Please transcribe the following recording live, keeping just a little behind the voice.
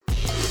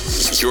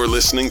You're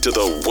listening to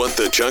the What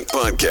the Chuck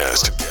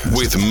podcast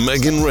with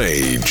Megan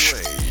Rage.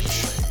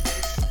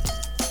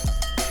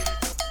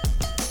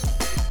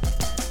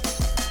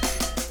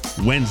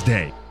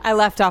 Wednesday. I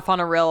left off on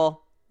a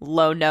real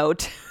low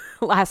note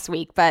last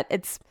week, but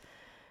it's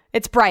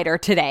brighter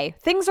today.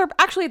 Things are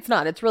actually, it's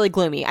not. It's really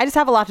gloomy. I just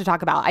have a lot to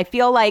talk about. I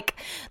feel like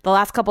the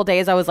last couple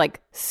days I was like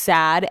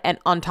sad, and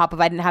on top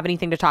of I didn't have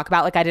anything to talk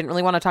about. Like I didn't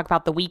really want to talk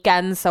about the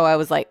weekend, so I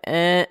was like,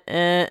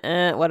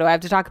 what do I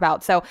have to talk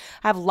about? So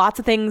I have lots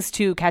of things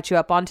to catch you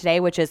up on today,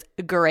 which is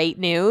great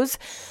news.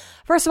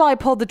 First of all, I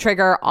pulled the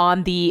trigger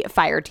on the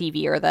Fire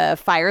TV or the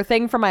Fire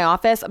thing from my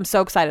office. I'm so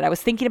excited. I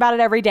was thinking about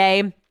it every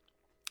day.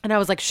 And I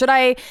was like, should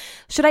I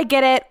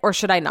get it or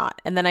should I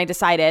not? And then I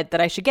decided that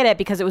I should get it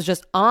because it was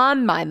just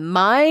on my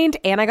mind,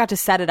 and I got to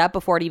set it up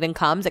before it even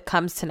comes. It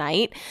comes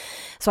tonight.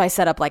 So I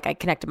set up, like, I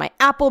connected my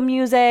Apple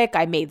Music.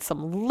 I made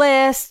some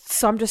lists.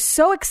 So I'm just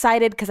so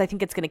excited because I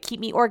think it's going to keep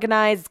me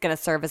organized. It's going to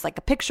serve as like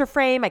a picture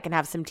frame. I can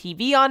have some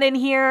TV on in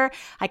here.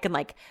 I can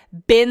like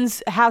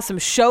have some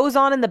shows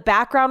on in the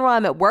background while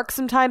I'm at work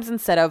sometimes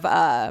instead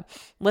of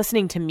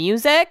listening to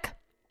music.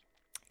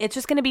 It's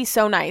just going to be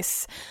so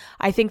nice.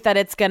 I think that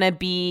it's going to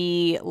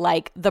be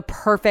like the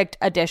perfect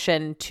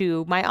addition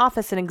to my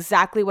office and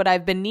exactly what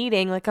I've been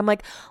needing. Like, I'm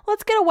like,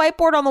 let's get a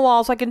whiteboard on the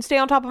wall so I can stay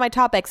on top of my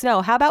topics.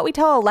 No, how about we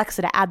tell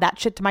Alexa to add that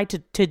shit to my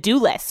to-do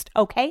list?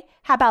 Okay.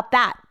 How about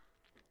that?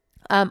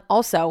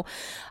 Also,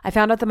 I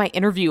found out that my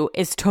interview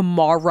is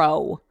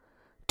tomorrow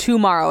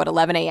at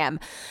 11 a.m.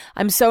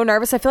 I'm so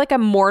nervous. I feel like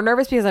I'm more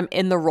nervous because I'm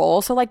in the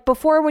role. So like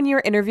before, when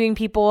you're interviewing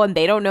people and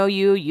they don't know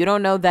you, you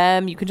don't know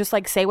them, you can just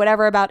like say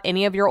whatever about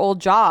any of your old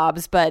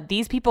jobs. But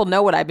these people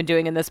know what I've been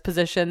doing in this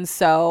position.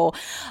 So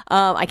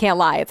I can't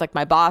lie. It's like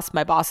my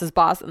boss's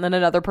boss, and then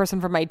another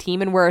person from my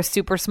team. And we're a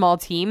super small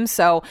team.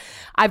 So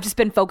I've just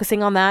been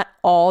focusing on that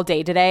all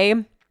day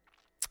today.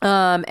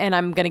 And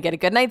I'm going to get a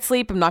good night's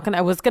sleep.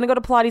 I was going to go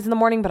to Pilates in the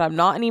morning, but I'm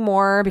not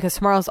anymore because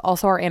tomorrow is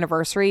also our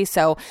anniversary.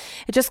 So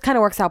it just kind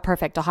of works out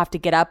perfect. I'll have to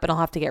get up and I'll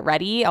have to get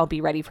ready. I'll be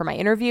ready for my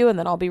interview, and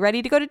then I'll be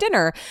ready to go to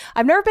dinner.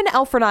 I've never been to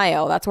El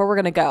Fornillo. That's where we're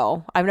going to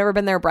go. I've never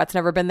been there. Brett's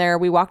never been there.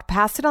 We walked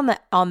past it on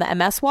the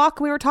MS walk.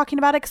 We were talking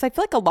about it because I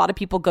feel like a lot of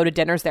people go to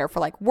dinners there for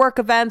like work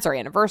events or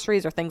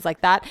anniversaries or things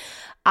like that.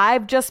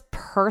 I've just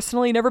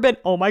personally never been.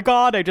 Oh my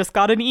God, I just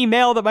got an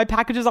email that my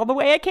package is on the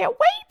way. I can't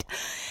wait.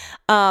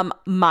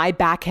 My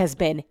back has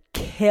been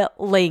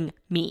killing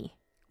me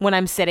when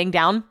I'm sitting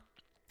down.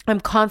 I'm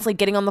constantly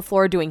getting on the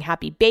floor, doing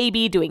happy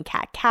baby, doing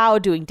cat cow,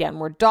 doing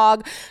downward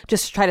dog,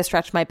 just to try to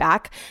stretch my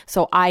back.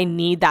 So I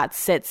need that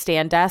sit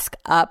stand desk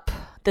up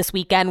this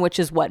weekend, which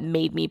is what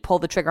made me pull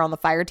the trigger on the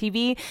Fire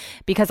TV,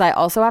 because I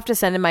also have to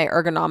send in my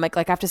ergonomic,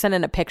 like I have to send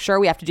in a picture.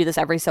 We have to do this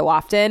every so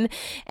often.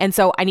 And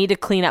so I need to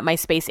clean up my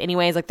space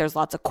anyways. Like there's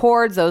lots of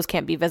cords. Those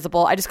can't be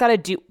visible. I just got to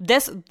do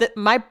this.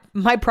 My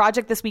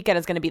project this weekend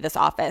is going to be this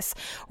office.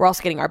 We're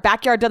also getting our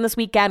backyard done this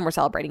weekend. We're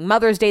celebrating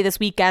Mother's Day this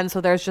weekend. So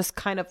there's just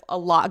kind of a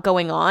lot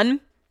going on.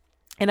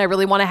 And I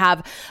really want to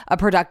have a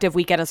productive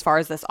weekend as far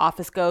as this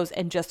office goes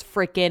and just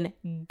freaking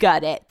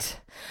gut it.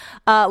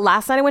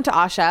 Last night I went to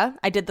Asha.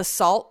 I did the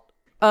salt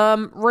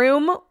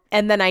room,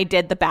 and then I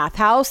did the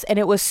bathhouse, and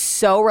it was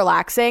so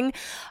relaxing.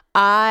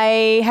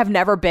 I have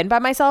never been by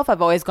myself.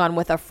 I've always gone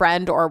with a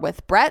friend or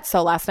with Brett.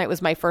 So last night was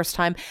my first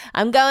time.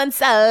 I'm going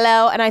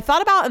solo. And I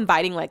thought about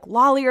inviting like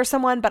Lolly or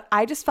someone, but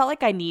I just felt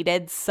like I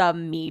needed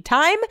some me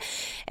time.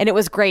 And it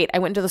was great. I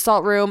went into the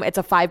salt room. It's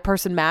a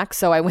 5-person max.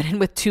 So I went in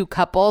with 2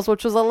 couples,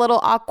 which was a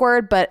little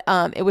awkward, but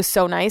it was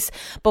so nice.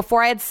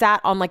 Before I had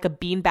sat on like a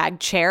beanbag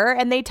chair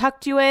and they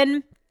tucked you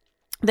in.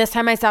 This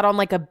time I sat on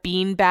like a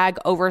beanbag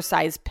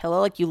oversized pillow,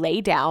 like you lay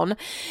down.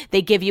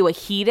 They give you a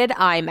heated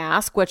eye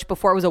mask, which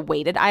before it was a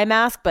weighted eye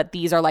mask, but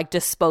these are like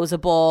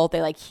disposable.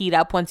 They like heat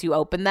up once you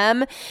open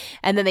them.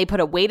 And then they put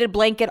a weighted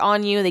blanket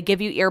on you. They give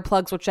you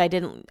earplugs, which I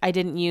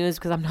didn't use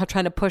because I'm not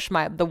trying to push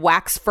the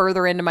wax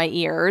further into my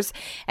ears.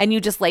 And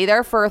you just lay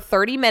there for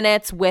 30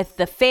 minutes with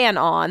the fan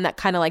on that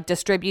kind of like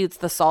distributes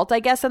the salt, I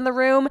guess, in the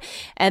room.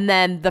 And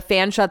then the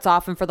fan shuts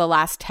off, and for the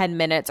last 10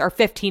 minutes or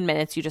 15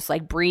 minutes, you just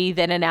like breathe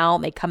in and out.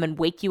 And they come and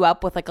wake you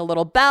up with like a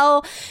little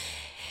bell,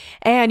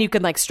 and you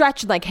can like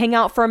stretch and like hang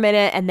out for a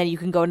minute, and then you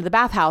can go into the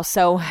bathhouse.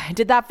 So I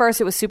did that first.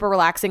 It was super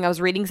relaxing. I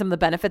was reading some of the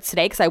benefits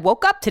today because I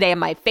woke up today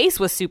and my face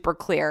was super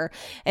clear,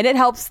 and it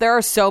helps. There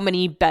are so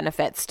many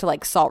benefits to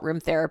like salt room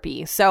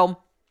therapy. So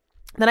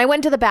then I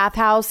went to the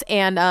bathhouse,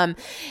 and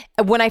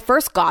when I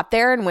first got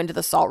there and went to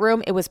the salt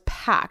room, it was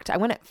packed. I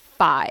went at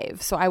 5.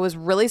 So I was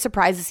really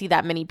surprised to see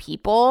that many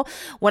people.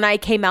 When I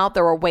came out,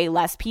 there were way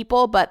less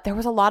people, but there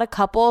was a lot of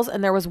couples,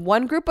 and there was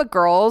one group of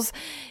girls.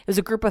 It was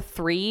a group of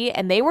 3,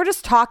 and they were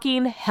just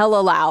talking hella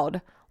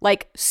loud.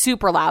 Like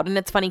super loud. And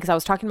it's funny because I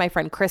was talking to my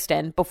friend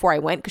Kristen before I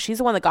went, because she's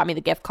the one that got me the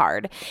gift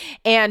card.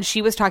 And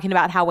she was talking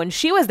about how when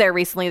she was there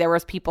recently, there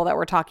was people that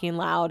were talking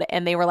loud,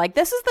 and they were like,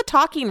 this is the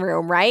talking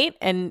room, right?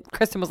 And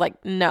Kristen was like,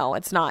 no,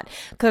 it's not.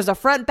 Because there's a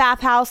front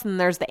bathhouse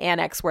and there's the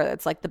annex where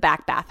it's like the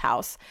back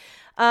bathhouse.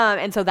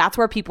 And so that's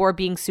where people were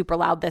being super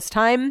loud this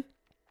time.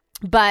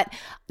 But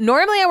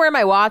normally I wear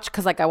my watch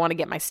because like I want to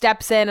get my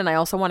steps in, and I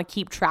also want to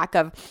keep track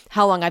of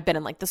how long I've been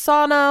in like the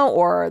sauna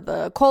or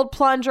the cold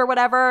plunge or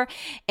whatever.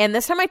 And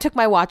this time I took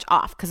my watch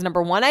off because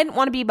number one, I didn't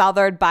want to be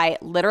bothered by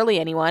literally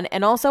anyone.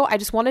 And also I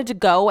just wanted to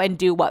go and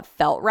do what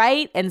felt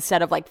right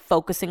instead of like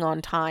focusing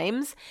on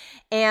times.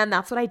 And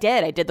that's what I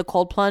did. I did the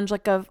cold plunge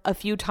like a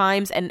few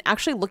times, and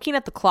actually looking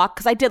at the clock,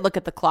 because I did look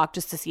at the clock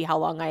just to see how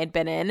long I had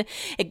been in.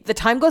 The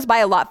time goes by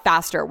a lot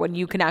faster when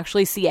you can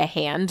actually see a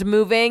hand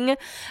moving.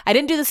 I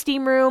didn't do the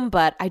steam room,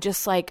 but I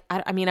just like,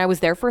 I mean, I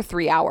was there for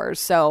 3 hours.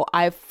 So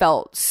I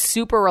felt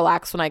super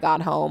relaxed when I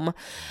got home.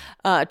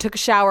 Took a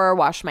shower,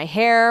 washed my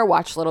hair,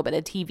 watched a little bit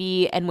of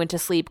TV, and went to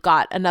sleep.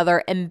 Got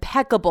another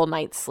impeccable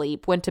night's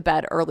sleep. Went to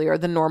bed earlier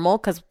than normal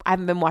because I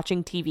haven't been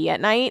watching TV at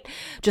night,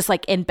 just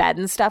like in bed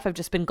and stuff. I've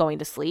just been going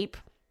to sleep.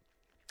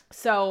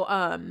 So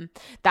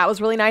that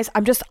was really nice.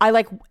 I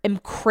like am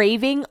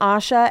craving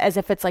Asha as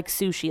if it's like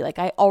sushi. Like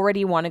I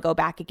already want to go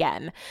back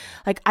again.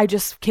 Like I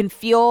just can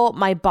feel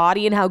my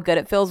body and how good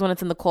it feels when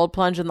it's in the cold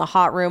plunge in the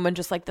hot room, and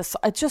just like this,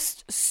 it's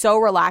just so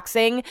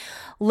relaxing.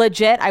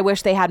 Legit, I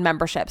wish they had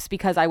memberships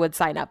because I would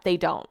sign up. They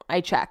don't. I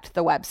checked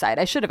the website.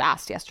 I should have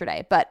asked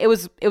yesterday, but it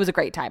was a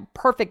great time.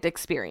 Perfect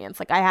experience.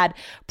 Like I had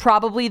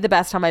probably the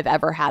best time I've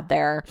ever had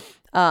there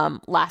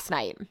last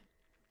night.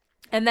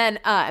 And then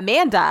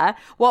Amanda,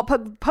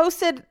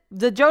 posted,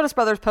 the Jonas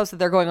Brothers posted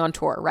they're going on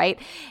tour, right?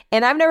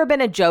 And I've never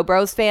been a Joe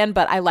Bros fan,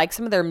 but I like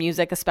some of their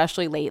music,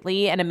 especially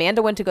lately. And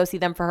Amanda went to go see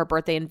them for her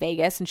birthday in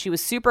Vegas, and she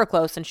was super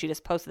close, and she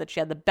just posted that she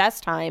had the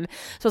best time.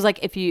 So I was like,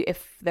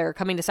 if they're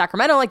coming to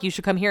Sacramento, like you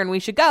should come here and we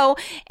should go.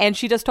 And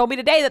she just told me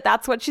today that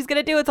that's what she's going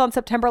to do. It's on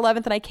September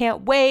 11th, and I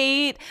can't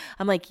wait.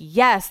 I'm like,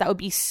 yes, that would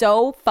be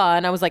so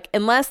fun. I was like,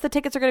 unless the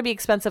tickets are going to be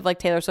expensive like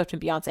Taylor Swift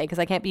and Beyonce, because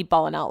I can't be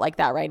balling out like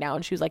that right now.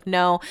 And she was like,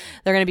 no,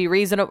 they're going to be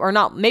reasonable, or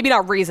not, maybe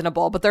not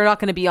reasonable, but they're not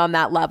going to be on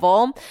that level.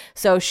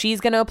 So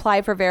she's going to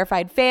apply for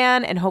verified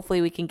fan, and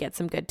hopefully we can get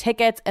some good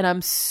tickets. And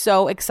I'm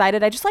so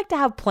excited. I just like to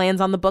have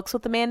plans on the books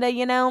with Amanda,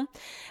 you know,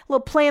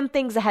 little plan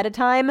things ahead of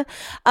time.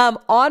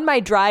 On my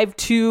drive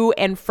to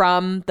and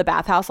from the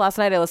bathhouse last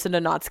night, I listened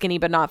to Not Skinny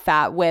But Not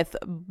Fat with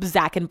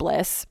Zach and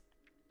Bliss.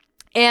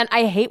 And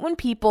I hate when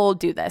people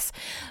do this.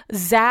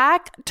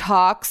 Zach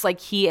talks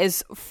like he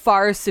is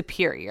far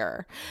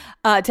superior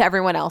to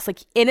everyone else.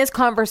 Like in his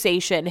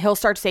conversation, he'll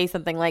start to say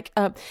something like,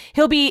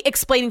 he'll be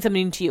explaining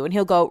something to you and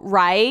he'll go,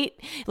 right?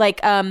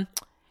 Like,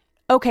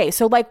 okay,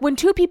 so like when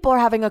two people are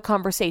having a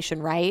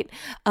conversation, right?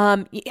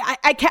 I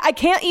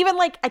can't even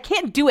like, I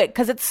can't do it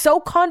because it's so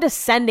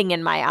condescending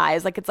in my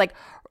eyes. Like it's like,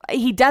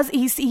 he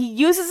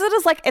uses it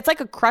as like, it's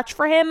like a crutch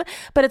for him,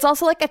 but it's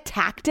also like a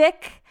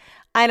tactic.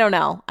 I don't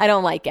know. I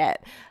don't like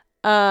it.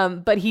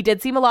 But he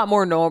did seem a lot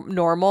more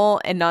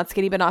normal, and Not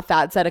Skinny But Not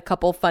Fat said a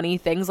couple funny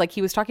things. Like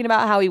he was talking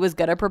about how he was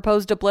going to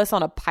propose to Bliss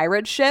on a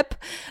pirate ship,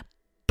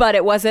 but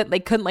it wasn't, they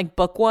couldn't like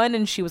book one.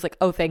 And she was like,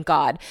 oh, thank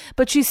God.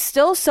 But she's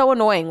still so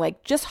annoying.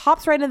 Like just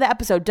hops right into the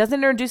episode, doesn't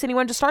introduce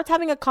anyone, just starts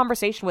having a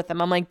conversation with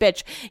them. I'm like,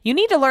 bitch, you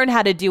need to learn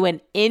how to do an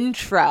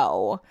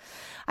intro.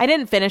 I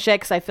didn't finish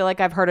it because I feel like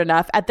I've heard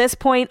enough. At this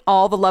point,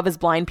 all the Love is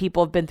Blind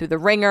people have been through the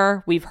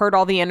ringer. We've heard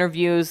all the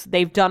interviews.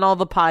 They've done all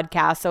the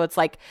podcasts. So it's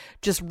like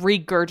just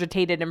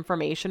regurgitated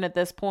information at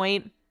this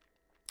point.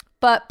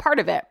 But part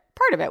of it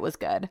was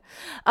good.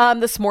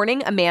 This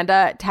morning,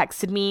 Amanda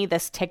texted me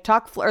this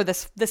TikTok or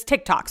this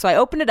TikTok. So I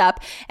opened it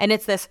up, and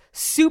it's this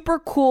super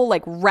cool,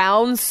 like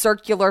round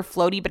circular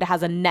floaty, but it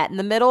has a net in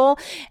the middle.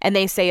 And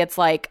they say it's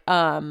like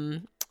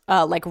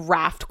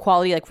raft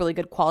quality, like really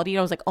good quality. And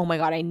I was like, oh my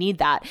God, I need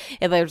that.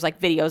 And there's like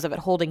videos of it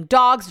holding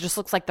dogs. It just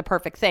looks like the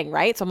perfect thing,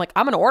 right? So I'm like,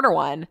 I'm going to order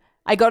one.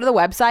 I go to the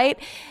website.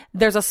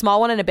 There's a small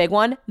one and a big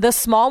one. The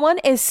small one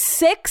is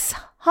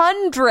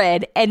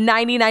 $699.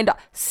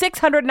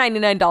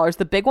 $699.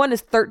 The big one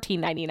is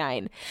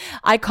 $13.99.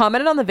 I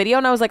commented on the video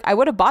and I was like, I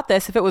would have bought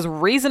this if it was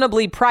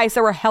reasonably priced.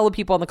 There were hella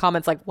people in the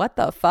comments like, what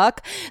the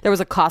fuck? There was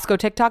a Costco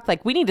TikTok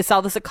like, we need to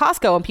sell this at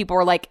Costco. And people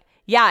were like,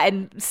 yeah,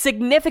 and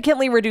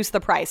significantly reduce the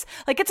price.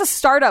 Like it's a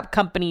startup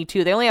company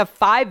too. They only have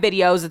 5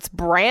 videos. It's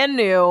brand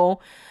new.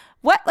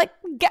 What? Like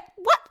get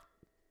what?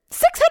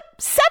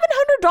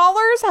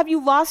 $700? Have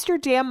you lost your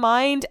damn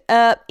mind?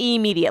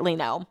 Immediately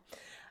no.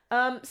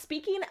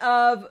 Speaking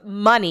of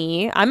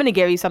money, I'm going to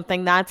give you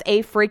something that's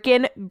a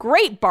freaking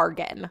great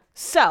bargain.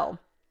 So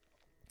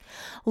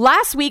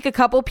last week, a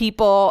couple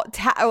people,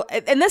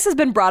 and this has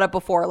been brought up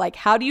before, like,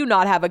 how do you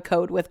not have a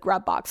code with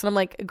Grubbox? And I'm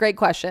like, great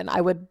question.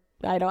 I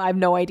have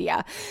no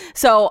idea.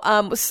 So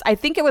I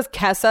think it was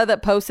Kessa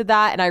that posted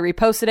that, and I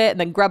reposted it, and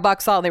then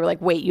Grubbox saw it, and they were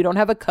like, wait, you don't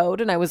have a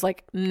code? And I was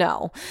like,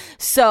 no.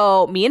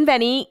 So me and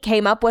Benny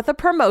came up with a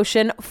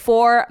promotion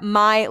for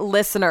my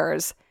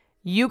listeners.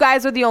 You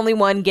guys are the only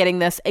one getting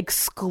this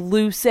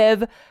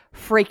exclusive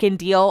freaking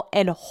deal,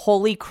 and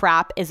holy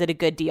crap, is it a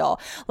good deal.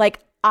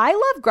 Like, I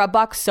love Grub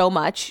Box so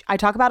much. I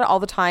talk about it all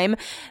the time.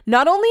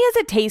 Not only is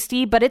it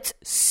tasty, but it's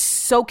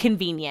so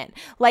convenient.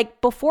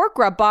 Like before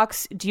Grub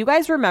Box, do you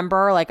guys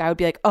remember, like I would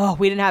be like, oh,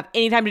 we didn't have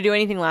any time to do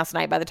anything last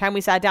night. By the time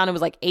we sat down, it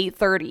was like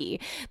 8:30.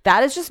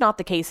 That is just not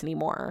the case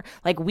anymore.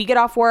 Like we get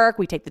off work,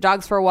 we take the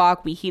dogs for a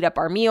walk, we heat up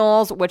our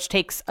meals, which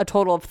takes a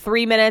total of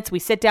 3 minutes. We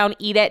sit down,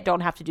 eat it,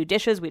 don't have to do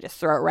dishes. We just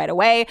throw it right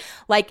away.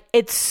 Like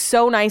it's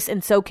so nice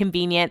and so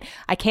convenient.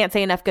 I can't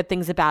say enough good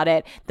things about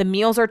it. The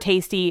meals are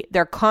tasty.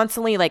 They're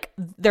constantly like,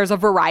 there's a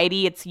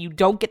variety. You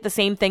don't get the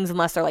same things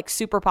unless they're like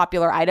super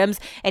popular items.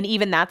 And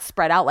even that's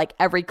spread out like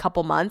every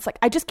couple months. Like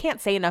I just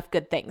can't say enough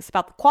good things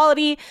about the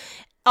quality,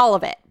 all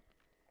of it.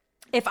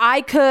 If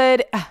I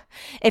could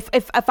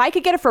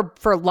get it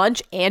for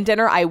lunch and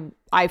dinner,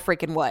 I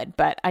freaking would.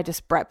 But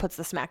Brett puts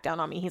the smack down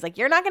on me. He's like,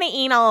 you're not going to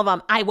eat all of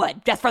them. I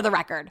would, just for the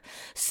record.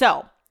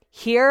 So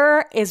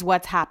here is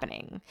what's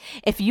happening.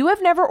 If you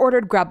have never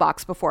ordered Grub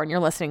Box before and you're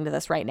listening to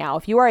this right now,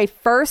 if you are a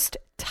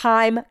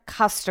first-time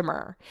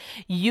customer,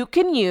 you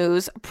can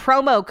use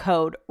promo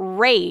code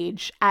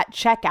RAGE at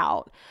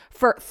checkout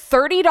for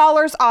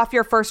 $30 off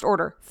your first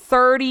order.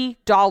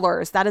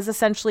 $30. That is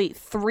essentially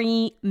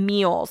 3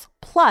 meals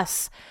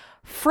plus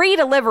free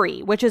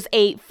delivery, which is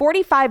a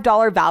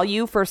 $45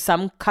 value for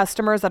some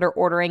customers that are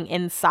ordering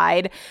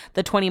inside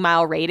the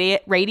 20-mile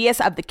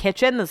radius of the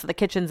kitchen. The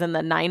kitchen's in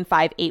the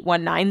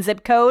 95819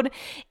 zip code.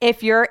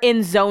 If you're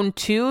in zone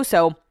 2,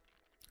 so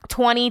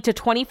 20 to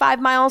 25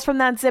 miles from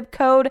that zip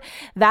code,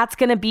 that's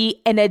going to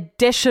be an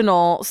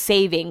additional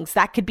savings.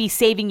 That could be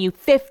saving you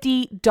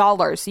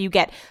 $50. So you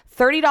get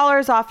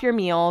 $30 off your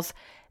meals,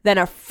 then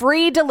a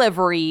free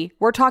delivery.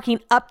 We're talking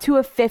up to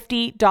a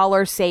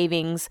 $50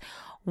 savings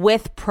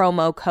with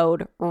promo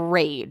code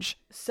RAGE.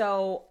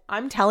 So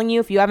I'm telling you,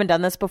 if you haven't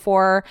done this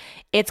before,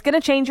 it's going to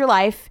change your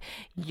life.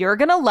 You're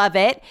going to love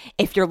it.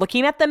 If you're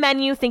looking at the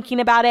menu, thinking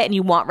about it, and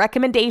you want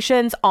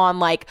recommendations on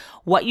like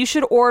what you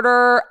should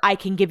order, I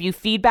can give you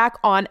feedback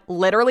on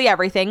literally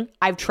everything.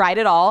 I've tried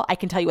it all. I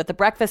can tell you what the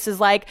breakfast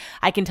is like.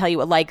 I can tell you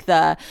what like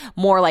the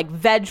more like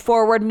veg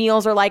forward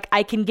meals are like.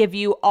 I can give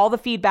you all the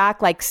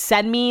feedback. Like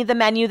send me the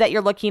menu that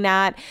you're looking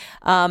at.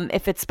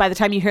 If it's by the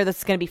time you hear this,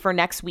 it's going to be for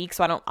next week.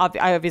 So I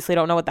obviously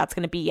don't know what that's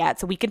going to be yet.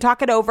 So we can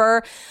talk it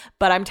over.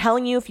 But I'm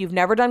telling you, if you've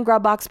never done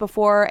Grub Box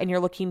before and you're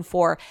looking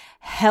for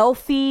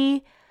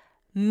healthy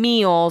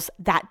meals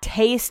that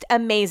taste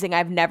amazing,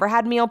 I've never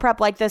had meal prep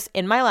like this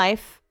in my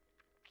life.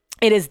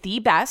 It is the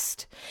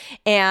best.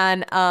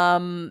 And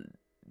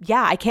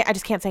I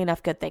just can't say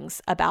enough good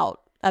things about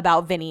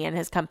Vinny and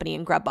his company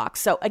and Grub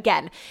Box. So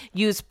again,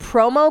 use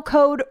promo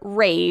code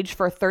RAGE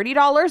for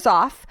 $30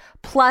 off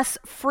plus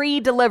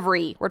free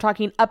delivery. We're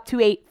talking up to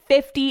a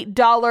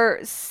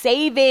 $50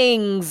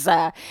 savings.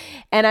 And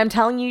I'm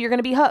telling you, you're going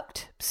to be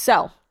hooked.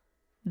 So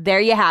there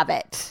you have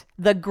it.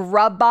 The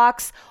Grub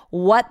Box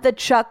What the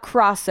Chuck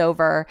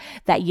crossover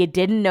that you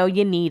didn't know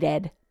you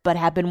needed, but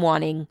have been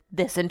wanting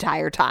this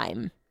entire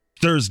time.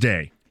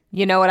 Thursday.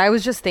 You know what I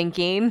was just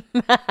thinking?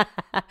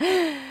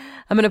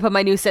 I'm going to put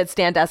my new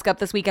sit-stand desk up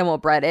this weekend while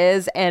Brett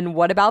is. And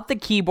what about the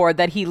keyboard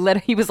that he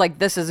was like,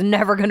 this is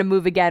never going to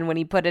move again when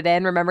he put it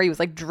in. Remember, he was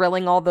like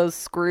drilling all those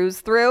screws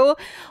through.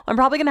 I'm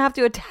probably going to have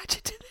to attach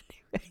it to the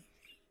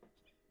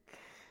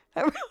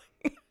new...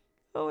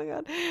 Oh my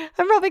God.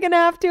 I'm probably going to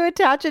have to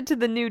attach it to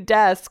the new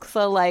desk.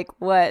 So like,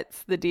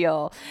 what's the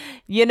deal?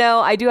 You know,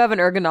 I do have an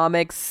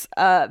ergonomics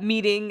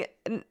meeting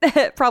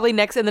probably in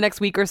the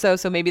next week or so.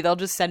 So maybe they'll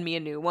just send me a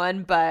new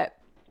one,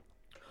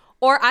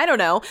 or I don't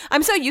know.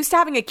 I'm so used to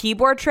having a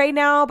keyboard tray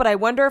now, but I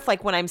wonder if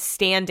like when I'm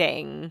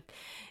standing,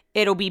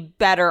 it'll be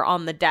better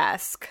on the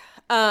desk.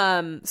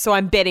 So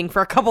I'm bidding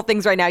for a couple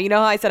things right now. You know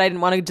how I said I didn't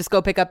want to just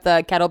go pick up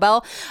the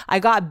kettlebell? I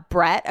got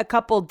Brett a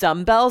couple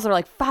dumbbells. They're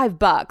like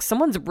 $5.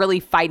 Someone's really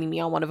fighting me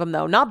on one of them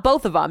though. Not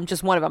both of them,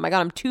 just one of them. I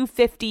got him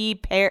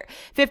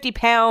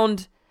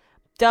 50-pound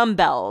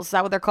dumbbells. Is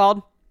that what they're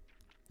called?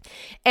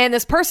 And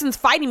this person's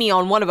fighting me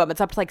on one of them. It's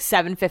up to like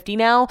 $750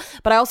 now,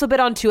 but I also bid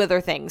on 2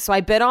 other things. So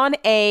I bid on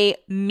a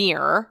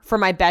mirror for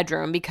my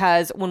bedroom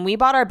because when we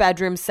bought our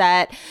bedroom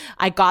set,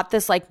 I got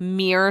this like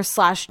mirror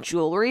 /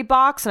 jewelry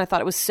box and I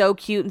thought it was so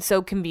cute and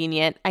so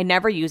convenient. I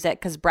never use it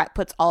because Brett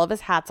puts all of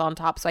his hats on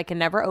top, so I can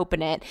never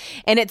open it.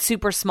 And it's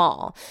super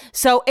small.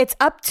 So it's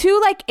up to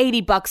like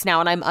 $80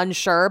 now and I'm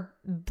unsure.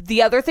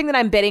 The other thing that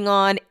I'm bidding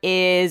on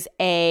is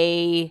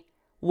a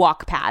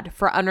walk pad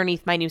for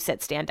underneath my new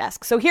sit-stand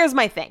desk. So here's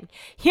my thing.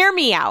 Hear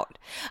me out.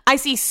 I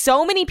see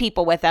so many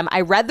people with them.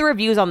 I read the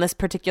reviews on this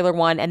particular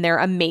one and they're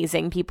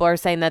amazing. People are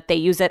saying that they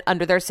use it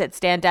under their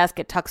sit-stand desk.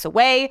 It tucks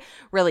away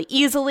really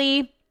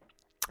easily.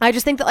 I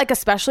just think that like,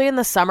 especially in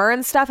the summer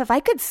and stuff, if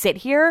I could sit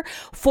here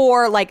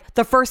for like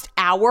the first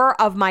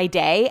hour of my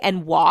day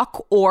and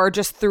walk or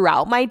just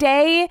throughout my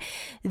day,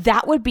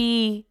 that would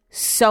be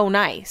so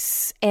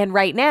nice. And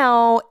right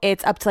now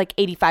it's up to like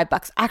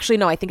 $85. Actually,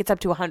 no, I think it's up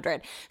to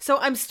 $100. So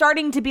I'm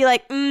starting to be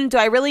like, do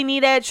I really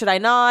need it? Should I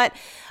not?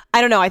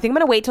 I don't know. I think I'm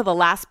going to wait till the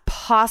last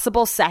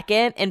possible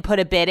second and put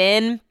a bid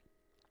in.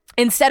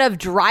 Instead of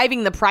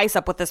driving the price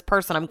up with this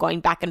person I'm going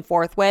back and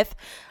forth with,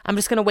 I'm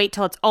just going to wait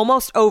till it's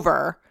almost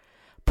over,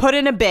 put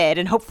in a bid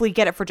and hopefully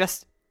get it for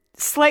just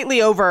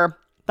slightly over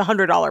the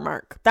 $100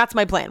 mark. That's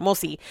my plan. We'll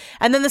see.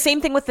 And then the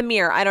same thing with the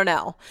mirror. I don't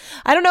know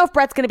if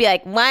Brett's going to be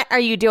like, what are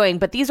you doing?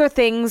 But these are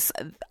things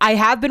I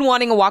have been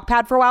wanting a walk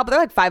pad for a while, but they're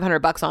like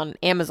 $500 on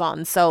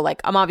Amazon. So like,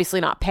 I'm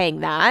obviously not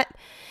paying that.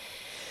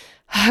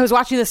 I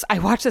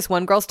watched this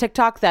one girl's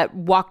TikTok that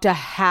walked a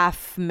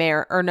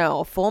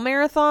full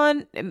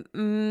marathon.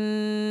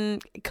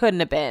 It couldn't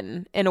have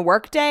been in a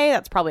work day.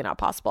 That's probably not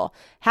possible.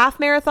 Half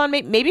marathon,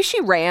 maybe she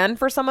ran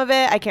for some of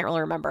it. I can't really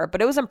remember,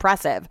 but it was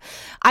impressive.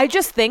 I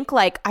just think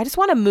like, I just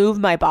want to move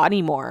my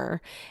body more.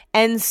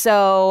 And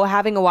so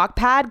having a walk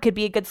pad could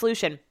be a good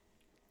solution.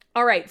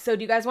 All right. So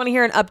do you guys want to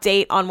hear an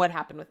update on what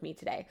happened with me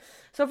today?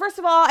 So first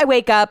of all, I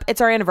wake up, it's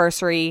our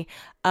anniversary.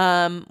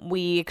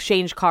 We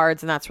exchange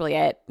cards and that's really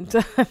it.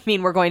 I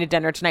mean, we're going to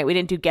dinner tonight. We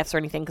didn't do gifts or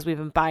anything because we've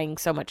been buying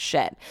so much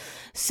shit.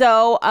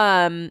 So,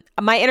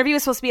 my interview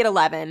was supposed to be at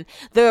 11.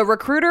 The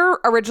recruiter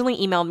originally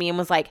emailed me and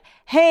was like,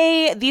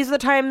 hey, these are the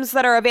times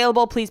that are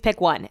available. Please pick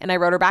one. And I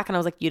wrote her back and I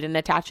was like, you didn't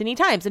attach any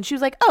times. And she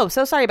was like, oh,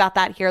 so sorry about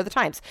that. Here are the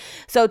times.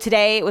 So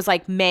today it was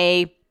like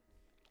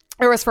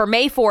it was for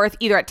May 4th,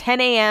 either at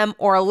 10 a.m.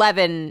 or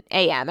 11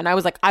 a.m. And I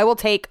was like, I will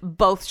take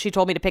both. She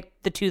told me to pick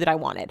the two that I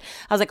wanted.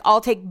 I was like,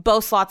 I'll take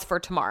both slots for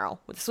tomorrow.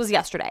 This was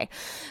yesterday.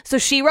 So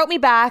she wrote me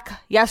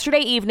back yesterday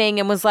evening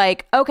and was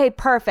like, okay,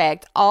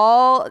 perfect.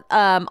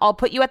 I'll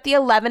put you at the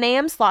 11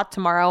 a.m. slot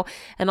tomorrow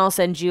and I'll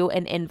send you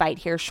an invite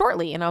here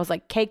shortly. And I was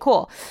like, okay,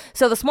 cool.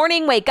 So this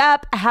morning, wake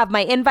up, I have my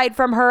invite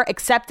from her,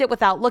 accept it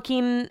without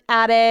looking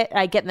at it.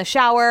 I get in the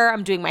shower,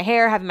 I'm doing my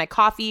hair, having my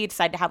coffee,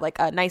 decide to have like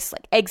a nice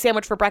like egg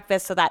sandwich for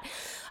breakfast so that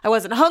I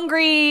wasn't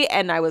hungry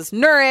and I was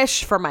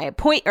nourished for my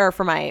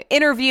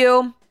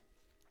interview.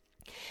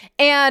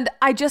 And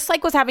I just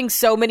like was having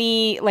so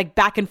many like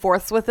back and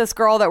forths with this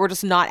girl that were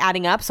just not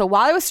adding up. So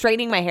while I was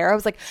straightening my hair, I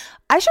was like,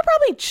 I should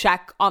probably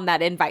check on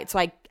that invite. So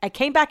I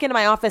came back into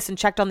my office and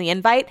checked on the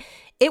invite.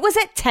 It was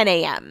at 10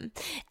 a.m.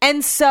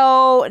 And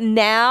so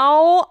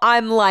now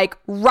I'm like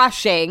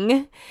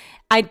rushing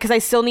because I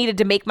still needed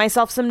to make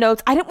myself some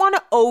notes. I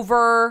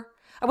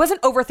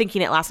wasn't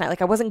overthinking it last night.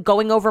 Like I wasn't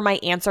going over my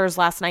answers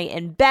last night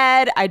in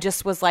bed. I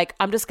just was like,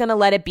 I'm just going to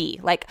let it be.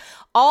 Like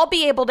I'll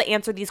be able to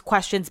answer these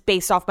questions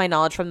based off my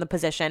knowledge from the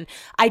position.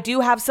 I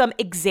do have some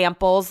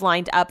examples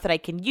lined up that I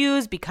can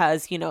use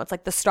because, it's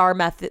like the STAR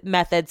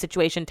method,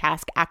 situation,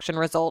 task, action,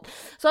 result.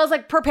 So I was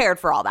like prepared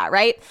for all that,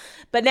 right?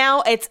 But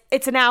now it's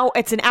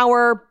an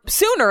hour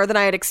sooner than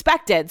I had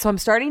expected. So I'm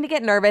starting to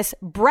get nervous.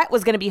 Brett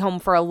was going to be home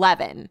for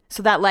 11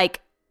 so that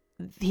like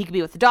he could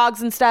be with the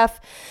dogs and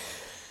stuff.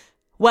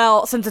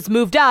 Well, since it's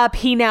moved up,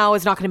 he now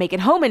is not going to make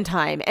it home in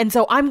time. And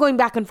so I'm going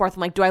back and forth.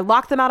 I'm like, do I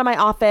lock them out of my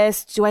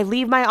office? Do I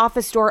leave my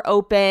office door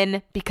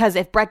open? Because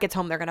if Brett gets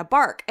home, they're going to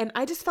bark. And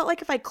I just felt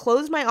like if I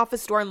close my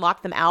office door and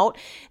lock them out,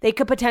 they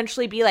could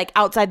potentially be like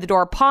outside the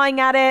door pawing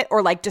at it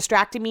or like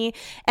distracting me.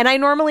 And I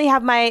normally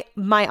have my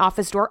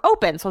office door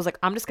open. So I was like,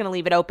 I'm just going to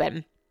leave it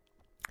open.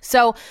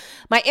 So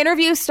my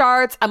interview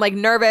starts. I'm like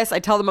nervous. I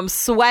tell them I'm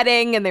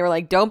sweating and they were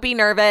like, don't be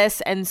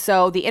nervous. And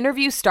so the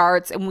interview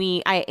starts and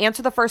I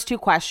answer the first two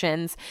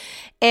questions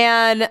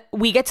and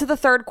we get to the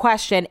third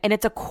question. And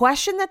it's a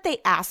question that they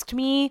asked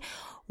me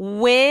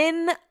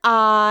when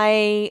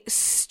I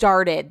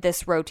started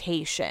this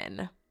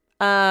rotation.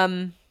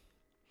 And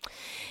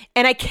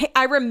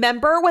I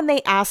remember when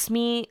they asked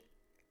me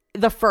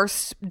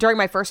during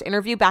my first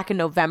interview back in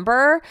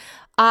November,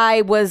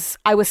 I was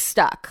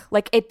stuck.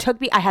 Like it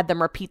took me, I had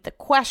them repeat the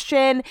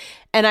question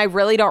and I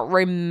really don't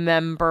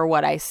remember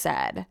what I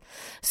said.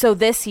 So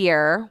this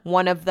year,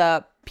 one of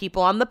the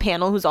people on the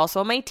panel who's also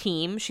on my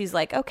team, she's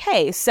like,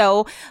 okay,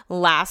 so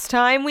last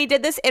time we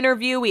did this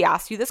interview, we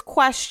asked you this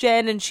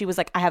question and she was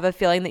like, I have a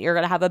feeling that you're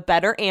going to have a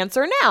better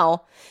answer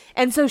now.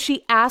 And so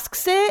she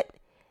asks it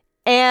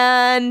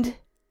and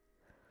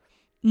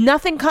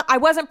I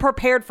wasn't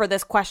prepared for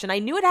this question. I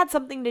knew it had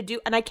something to do,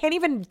 and I can't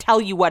even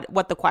tell you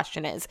what the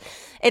question is.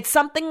 It's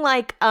something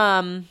like,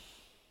 I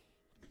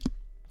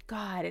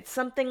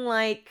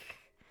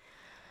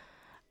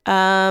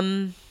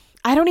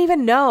don't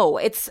even know.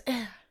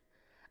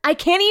 I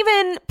can't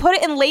even put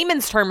it in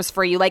layman's terms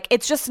for you. Like,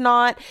 it's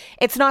not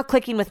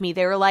clicking with me.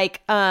 They were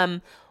like,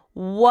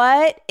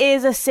 what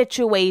is a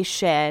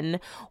situation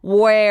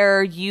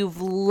where you've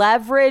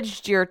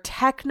leveraged your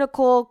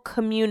technical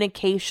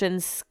communication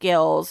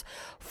skills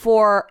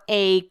for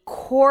a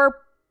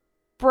corporate?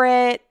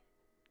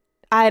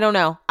 I don't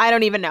know. I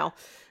don't even know.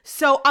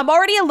 So I'm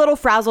already a little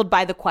frazzled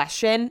by the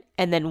question.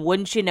 And then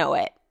wouldn't you know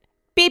it?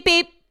 Beep,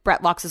 beep.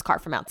 Brett locks his car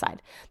from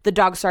outside. The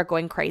dogs start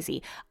going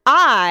crazy.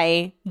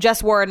 I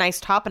just wore a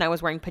nice top and I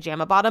was wearing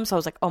pajama bottoms. So I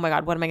was like, oh my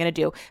God, what am I going to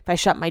do? If I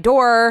shut my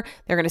door,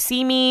 they're going to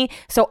see me.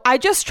 So I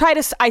just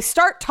I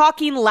start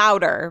talking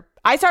louder.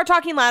 I start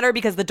talking louder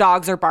because the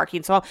dogs are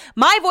barking. So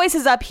my voice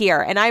is up here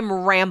and I'm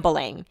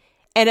rambling.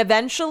 And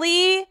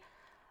eventually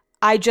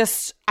I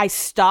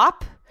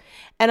stop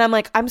and I'm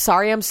like, I'm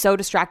sorry. I'm so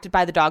distracted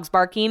by the dogs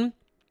barking.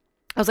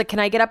 I was like, can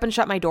I get up and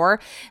shut my door?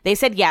 They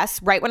said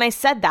yes. Right when I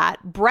said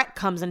that, Brett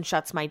comes and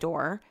shuts my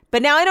door.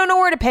 But now I don't know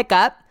where to pick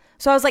up.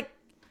 So I was like,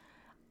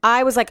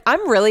 I was like,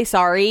 I'm really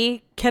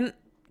sorry. Can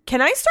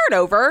I start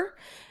over?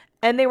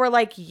 And they were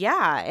like,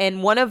 yeah.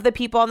 And one of the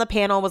people on the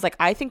panel was like,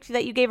 I think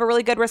that you gave a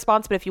really good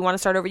response, but if you want to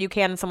start over, you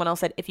can. And someone else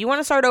said, if you want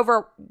to start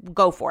over,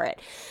 go for it.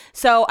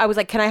 So I was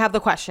like, can I have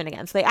the question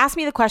again? So they asked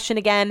me the question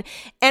again,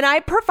 and I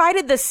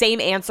provided the same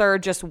answer,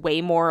 just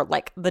way more,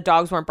 like the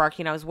dogs weren't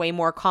barking. I was way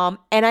more calm.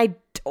 And I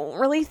don't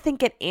really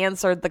think it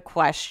answered the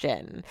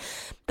question.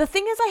 The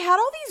thing is, I had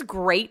all these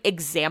great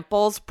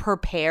examples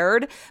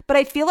prepared, but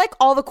I feel like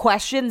all the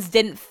questions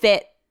didn't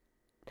fit.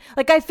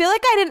 Like, I feel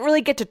like I didn't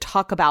really get to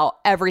talk about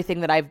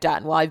everything that I've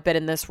done while I've been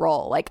in this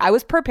role. Like, I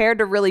was prepared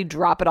to really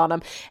drop it on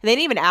them. And they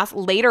didn't even ask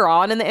later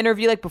on in the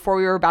interview, like before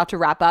we were about to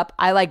wrap up,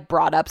 I like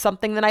brought up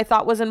something that I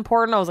thought was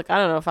important. I was like, I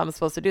don't know if I'm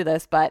supposed to do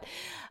this, but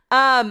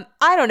I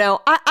don't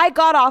know. I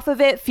got off of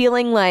it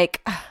feeling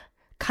like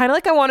kind of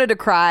like I wanted to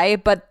cry,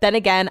 but then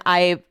again,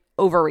 I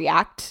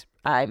overreact.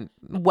 I'm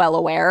well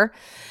aware.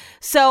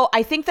 So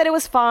I think that it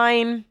was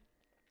fine.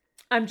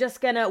 I'm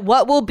just gonna,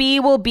 what will be,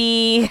 will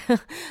be.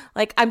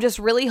 Like, I'm just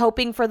really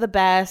hoping for the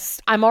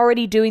best. I'm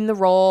already doing the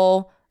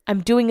role. I'm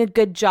doing a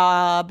good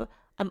job.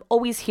 I'm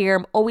always here.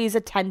 I'm always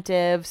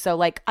attentive. So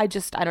like, I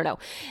don't know.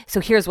 So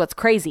here's what's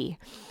crazy.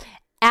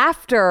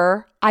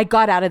 After I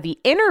got out of the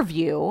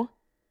interview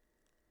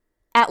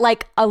at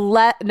like at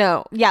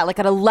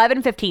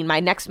 11:15,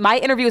 my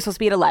interview was supposed to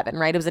be at 11,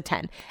 right? It was at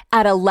 10.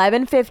 At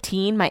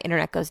 11:15, my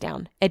internet goes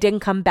down. It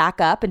didn't come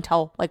back up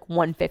until like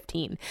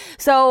 1:15.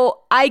 So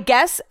I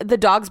guess the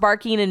dogs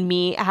barking and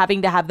me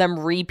having to have them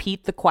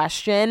repeat the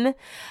question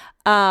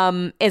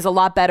is a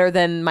lot better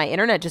than my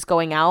internet just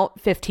going out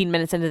 15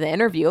 minutes into the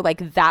interview.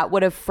 Like that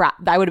would have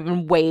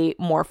been way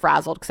more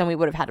frazzled, because then we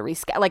would have had to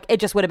reschedule. Like it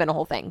just would have been a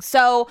whole thing.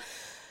 So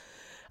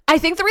I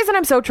think the reason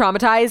I'm so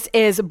traumatized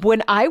is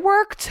when I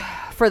worked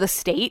for the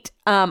state,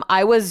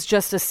 I was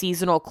just a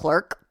seasonal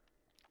clerk.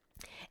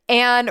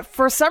 And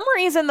for some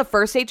reason, the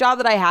first state job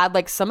that I had,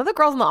 like some of the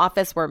girls in the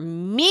office were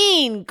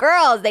mean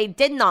girls. They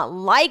did not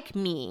like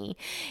me.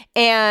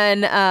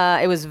 And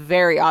it was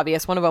very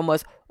obvious. One of them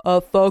was a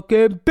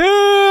fucking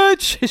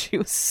bitch. She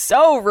was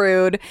so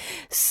rude.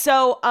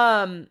 So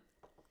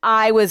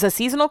I was a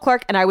seasonal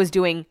clerk, and I was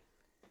doing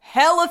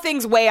hella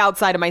things way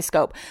outside of my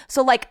scope.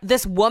 So like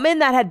this woman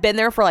that had been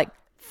there for like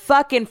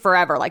fucking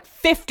forever, like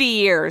 50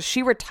 years,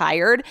 she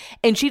retired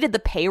and she did the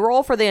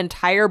payroll for the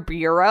entire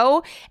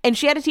bureau, and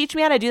she had to teach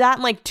me how to do that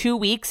in like 2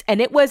 weeks,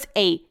 and it was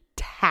a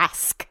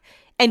task,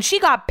 and she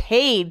got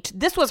paid.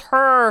 This was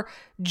her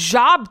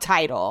job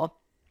title.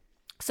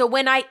 So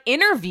when I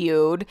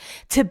interviewed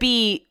to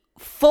be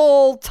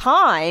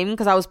full-time,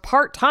 because I was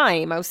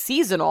part-time, I was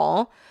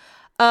seasonal,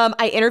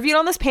 I interviewed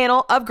on this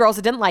panel of girls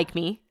that didn't like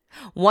me.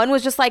 One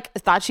was just like,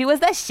 thought she was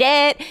the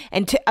shit.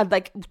 And two of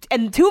them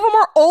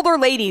were older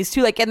ladies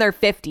too, like in their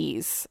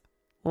 50s.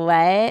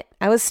 What?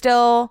 I must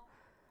have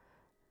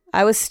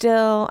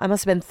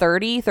been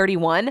 30,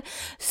 31.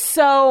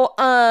 So,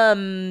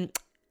 I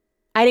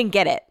didn't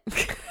get it.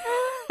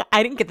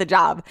 I didn't get the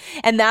job.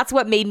 And that's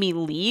what made me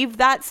leave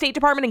that State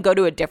Department and go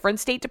to a different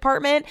State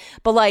Department.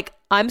 But like,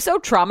 I'm so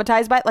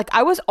traumatized by it. Like,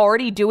 I was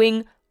already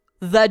doing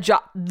the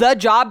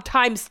job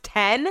times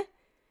 10,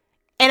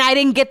 and I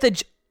didn't get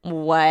the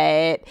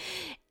what?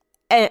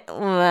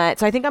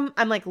 So I think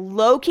I'm like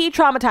low-key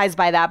traumatized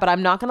by that, but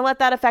I'm not going to let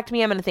that affect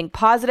me. I'm going to think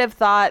positive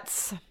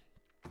thoughts.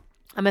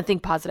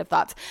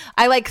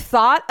 I like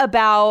thought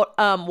about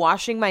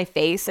washing my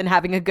face and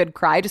having a good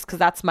cry, just because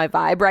that's my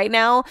vibe right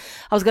now.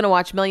 I was going to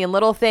watch Million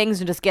Little Things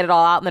and just get it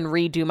all out and then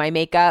redo my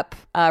makeup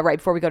right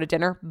before we go to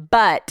dinner.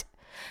 But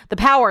the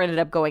power ended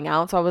up going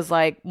out. So I was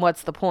like,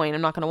 what's the point?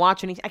 I'm not going to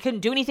watch anything. I couldn't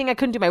do anything. I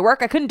couldn't do my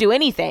work. I couldn't do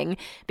anything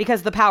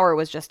because the power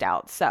was just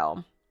out.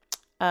 So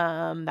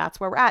that's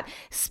where we're at.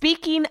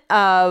 Speaking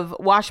of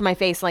washing my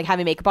face and like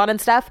having makeup on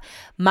and stuff,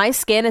 my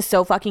skin is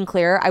so fucking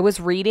clear. I was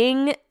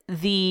reading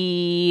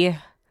the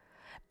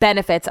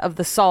benefits of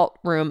the salt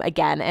room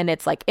again, and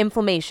it's like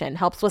inflammation,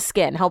 helps with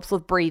skin, helps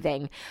with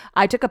breathing.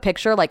 I took a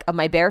picture like of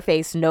my bare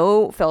face,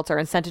 no filter,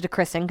 and sent it to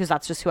Kristen, because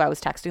that's just who I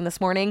was texting this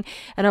morning.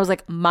 And I was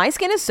like, my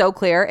skin is so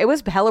clear. It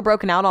was hella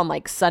broken out on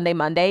like Sunday,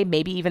 Monday,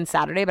 maybe even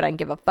Saturday, but I didn't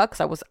give a fuck.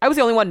 So I was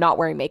the only one not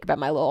wearing makeup at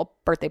my little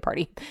birthday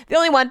party. The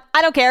only one.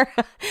 I don't care.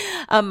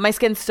 My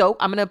skin's so,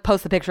 I'm gonna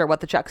post the picture of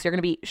what the chucks. You're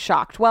gonna be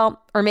shocked.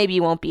 Well, or maybe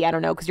you won't be. I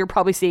don't know, because you're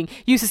probably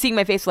used to seeing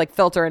my face with like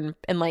filter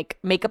and like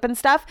makeup and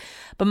stuff.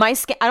 But my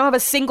skin, I don't have a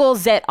single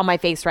zit on my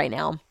face right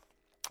now.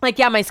 Like,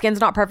 yeah, my skin's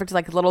not perfect. It's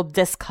like a little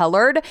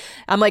discolored.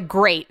 I'm like,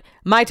 great.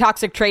 My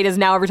toxic trait is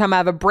now every time I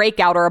have a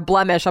breakout or a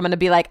blemish, I'm going to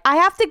be like, I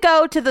have to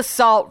go to the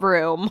salt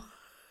room.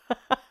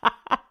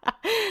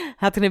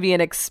 That's going to be an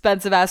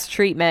expensive ass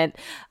treatment.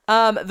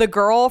 The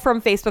girl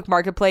from Facebook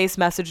Marketplace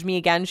messaged me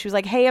again. She was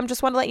like, hey, I'm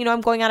just want to let you know I'm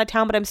going out of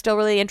town, but I'm still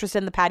really interested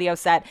in the patio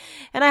set.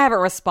 And I haven't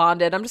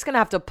responded. I'm just going to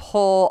have to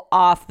pull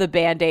off the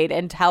Band-Aid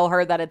and tell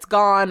her that it's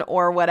gone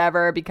or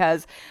whatever,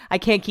 because I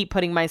can't keep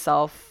putting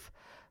myself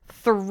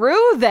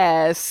through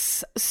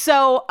this.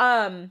 So,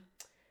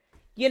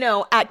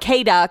 at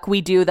K-Duck,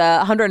 we do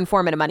the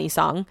 104-minute money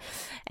song.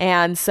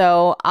 And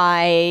so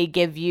I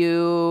give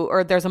you,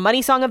 or there's a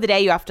money song of the day.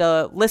 You have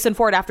to listen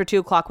for it after 2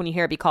 o'clock. When you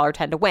hear it, be caller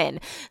 10 to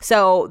win.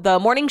 So the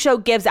morning show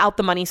gives out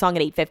the money song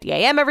at 8:50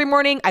 a.m. every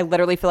morning. I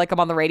literally feel like I'm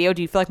on the radio.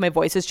 Do you feel like my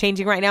voice is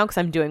changing right now? Because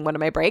I'm doing one of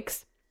my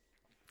breaks.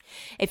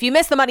 If you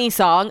miss the money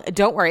song,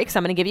 don't worry, because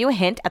I'm going to give you a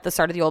hint at the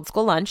start of the old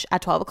school lunch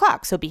at 12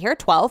 o'clock. So be here at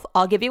 12.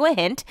 I'll give you a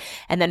hint.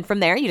 And then from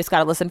there, you just got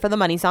to listen for the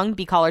money song,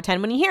 be caller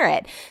 10 when you hear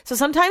it. So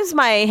sometimes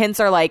my hints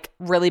are like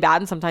really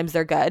bad and sometimes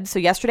they're good. So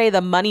yesterday,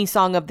 the money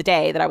song of the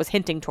day that I was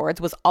hinting towards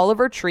was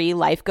Oliver Tree,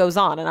 Life Goes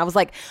On. And I was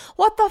like,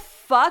 what the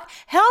fuck?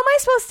 How am I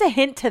supposed to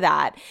hint to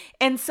that?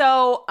 And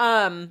so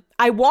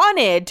I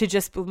wanted to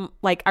just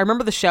like, I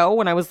remember the show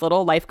when I was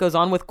little, Life Goes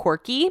On with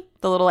Corky,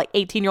 the little like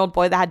 18-year-old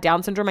boy that had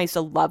Down syndrome. I used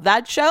to love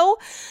that show.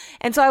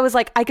 And so I was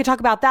like, I could talk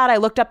about that. I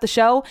looked up the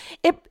show.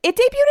 It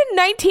debuted in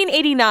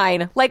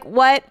 1989. Like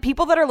what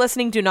people that are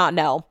listening do not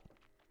know.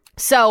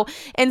 So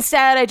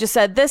instead, I just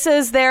said, this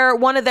is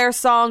one of their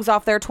songs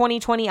off their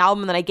 2020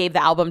 album. And then I gave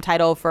the album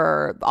title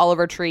for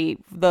Oliver Tree,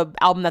 the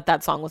album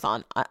that song was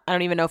on. I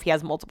don't even know if he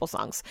has multiple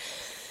songs.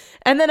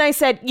 And then I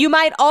said, you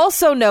might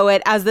also know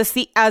it as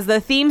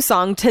the theme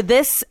song to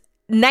this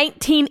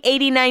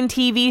 1989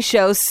 TV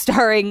show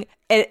starring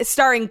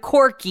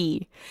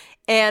Corky.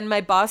 And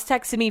my boss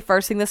texted me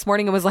first thing this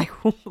morning and was like,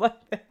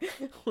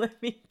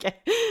 let me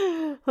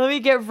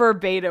get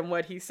verbatim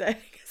what he said,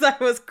 because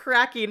I was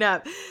cracking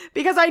up,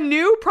 because I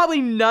knew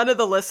probably none of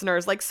the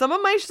listeners, like some of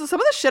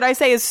the shit I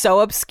say is so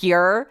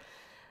obscure.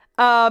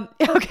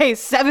 Okay,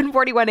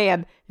 7:41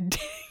 a.m.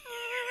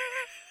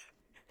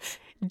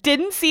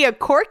 Didn't see a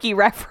Corky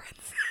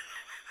reference.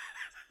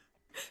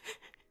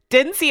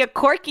 Didn't see a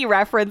Corky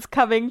reference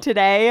coming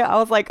today. I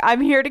was like, I'm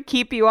here to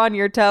keep you on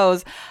your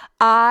toes.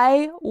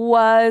 I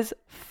was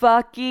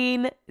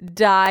fucking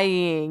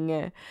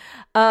dying.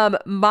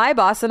 My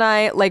boss and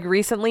I, like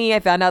recently,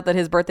 I found out that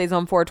his birthday's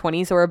on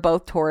 4/20, so we're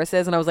both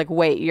Tauruses. And I was like,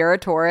 wait, you're a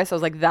Taurus? I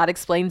was like, that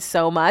explains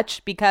so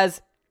much,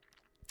 because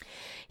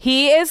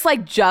he is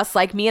like just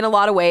like me in a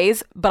lot of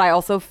ways, but I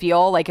also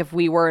feel like if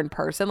we were in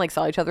person, like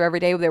saw each other every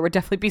day, there would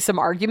definitely be some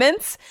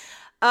arguments.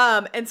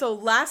 And so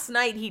last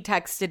night he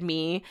texted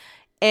me,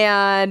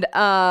 and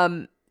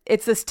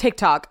it's this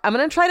TikTok. I'm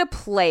going to try to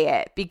play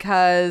it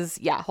because,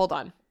 yeah, hold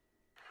on.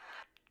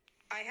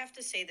 I have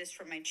to say this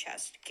from my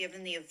chest,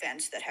 given the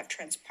events that have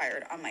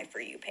transpired on my For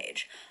You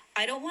page.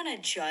 I don't want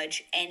to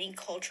judge any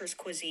culture's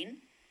cuisine.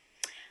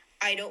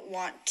 I don't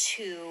want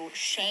to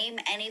shame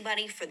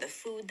anybody for the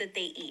food that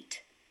they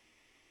eat.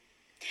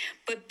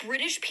 But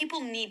British people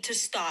need to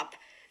stop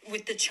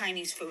with the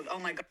Chinese food. Oh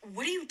my God.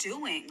 What are you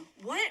doing?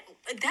 What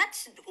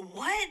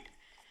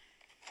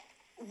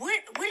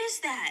is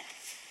that?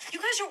 You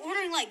guys are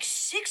ordering like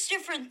 6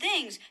 different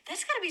things.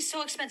 That's got to be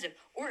so expensive.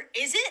 Or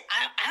is it?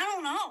 I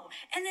don't know.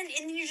 And then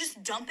you're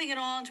just dumping it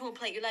all into a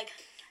plate. You're like,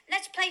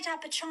 let's plate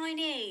up a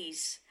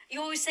Chinese.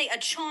 You always say a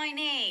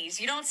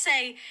Chinese. You don't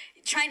say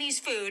Chinese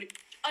food.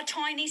 A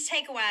Chinese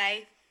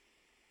takeaway.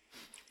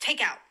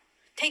 Takeout.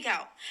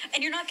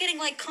 And you're not getting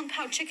like kung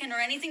pao chicken or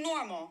anything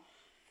normal.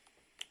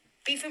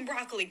 Beef and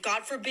broccoli,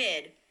 God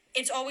forbid.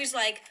 It's always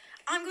like,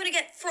 I'm going to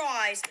get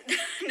fries.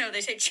 No, they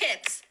say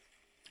chips.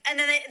 And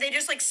then they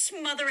just like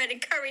smother it in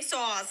curry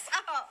sauce.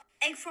 Oh.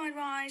 Egg fried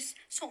rice,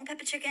 salt and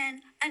pepper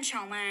chicken, and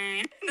chow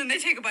mein. And then they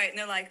take a bite and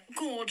they're like,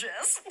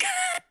 gorgeous.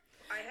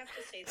 I have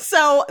to say that.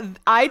 So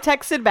I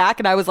texted back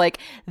and I was like,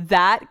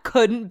 that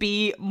couldn't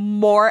be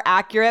more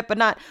accurate, but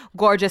not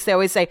gorgeous. They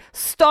always say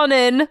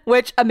stunning,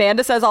 which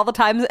Amanda says all the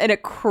time, and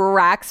it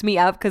cracks me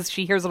up because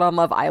she hears it on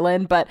Love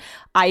Island, but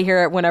I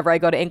hear it whenever I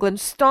go to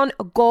England.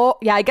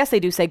 Yeah, I guess they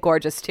do say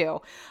gorgeous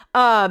too.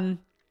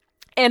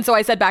 And so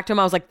I said back to him,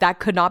 I was like, that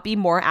could not be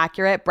more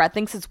accurate. Brett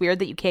thinks it's weird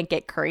that you can't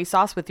get curry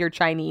sauce with your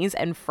Chinese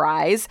and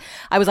fries.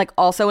 I was like,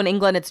 also in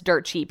England, it's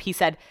dirt cheap. He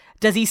said,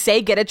 does he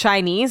say get a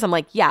Chinese? I'm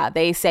like, yeah,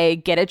 they say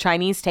get a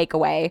Chinese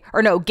takeaway.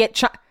 Or no, get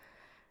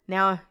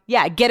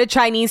a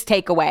Chinese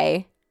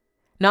takeaway,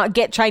 not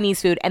get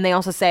Chinese food. And they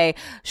also say,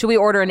 should we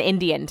order an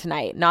Indian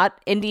tonight? Not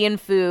Indian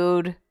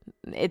food.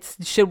 It's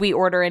should we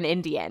order an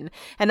Indian?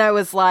 And I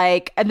was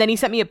like, and then he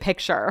sent me a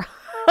picture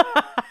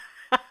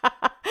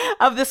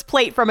of this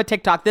plate from a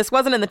TikTok. This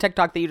wasn't in the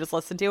TikTok that you just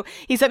listened to.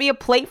 He sent me a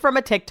plate from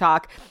a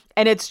TikTok,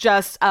 and it's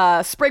just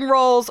spring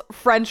rolls,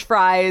 French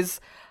fries,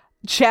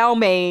 chow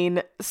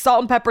mein,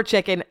 salt and pepper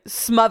chicken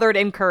smothered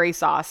in curry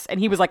sauce. And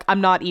he was like, I'm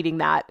not eating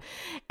that.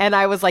 And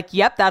I was like,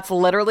 yep, that's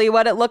literally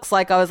what it looks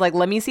like. I was like,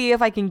 let me see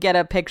if I can get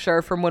a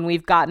picture from when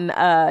we've gotten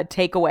a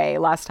takeaway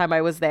last time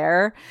I was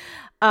there.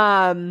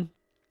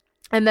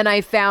 And then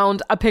I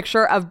found a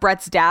picture of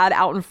Brett's dad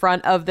out in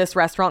front of this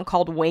restaurant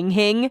called Wing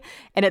Hing.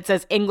 And it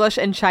says English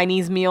and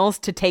Chinese meals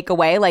to take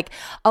away. Like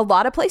a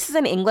lot of places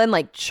in England,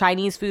 like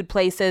Chinese food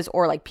places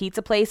or like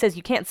pizza places,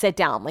 you can't sit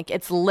down. Like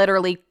it's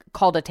literally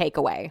called a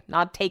takeaway,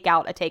 not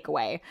takeout, a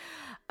takeaway.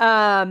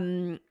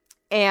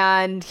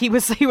 And he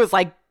was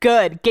like,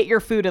 good, get your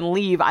food and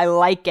leave. I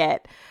like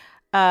it.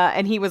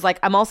 And he was like,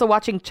 I'm also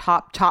watching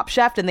Top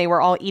Chef, and they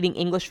were all eating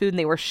English food and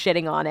they were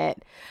shitting on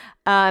it.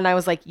 And I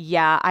was like,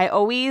 yeah, I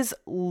always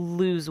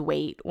lose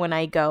weight when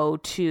I go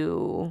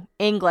to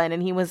England.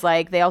 And he was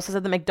like, they also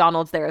said the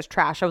McDonald's there is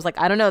trash. I was like,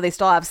 I don't know. They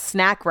still have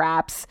snack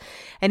wraps.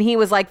 And he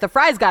was like, the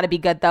fries got to be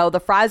good, though. The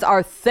fries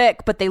are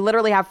thick, but they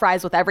literally have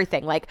fries with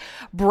everything. Like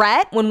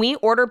Brett, when we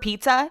order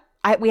pizza,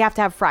 we have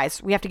to have fries.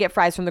 We have to get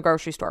fries from the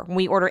grocery store. When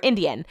we order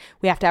Indian,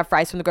 we have to have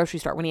fries from the grocery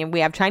store. When we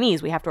have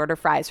Chinese, we have to order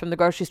fries from the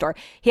grocery store.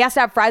 He has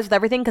to have fries with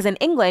everything because in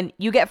England,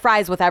 you get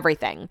fries with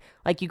everything.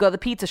 Like you go to the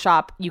pizza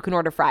shop, you can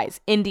order fries.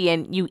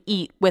 Indian, you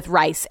eat with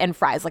rice and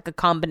fries, like a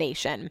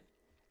combination.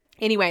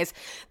 Anyways,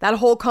 that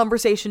whole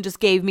conversation just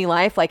gave me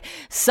life. Like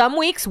some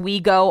weeks we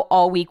go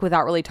all week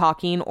without really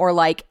talking, or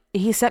like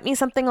he sent me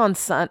something on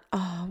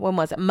when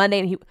was it? Monday,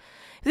 and it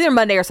was either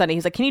Monday or Sunday.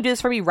 He's like, can you do this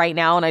for me right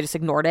now? And I just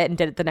ignored it and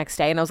did it the next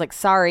day. And I was like,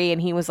 sorry.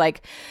 And he was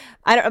like,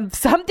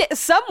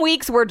 some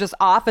weeks we're just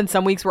off and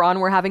some weeks we're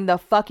on. We're having the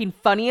fucking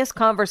funniest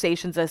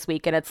conversations this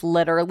week. And it's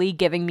literally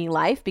giving me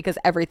life because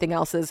everything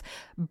else is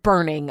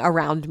burning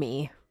around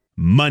me.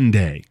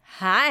 Monday.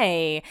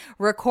 Hi.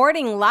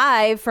 Recording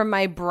live from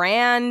my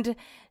brand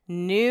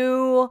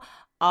new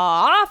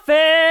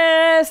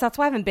office. That's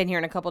why I haven't been here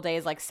in a couple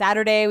days. Like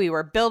Saturday, we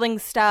were building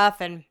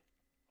stuff. And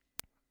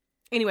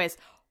anyways,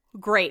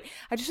 great.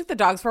 I just took the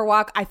dogs for a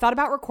walk. I thought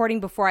about recording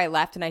before I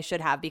left, and I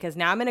should have, because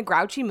now I'm in a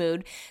grouchy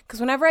mood. Because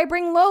whenever I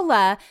bring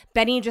Lola,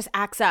 Benny just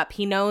acts up.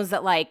 He knows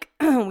that like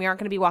we aren't going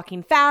to be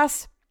walking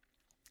fast.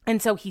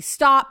 And so he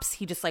stops.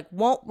 He just like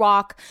won't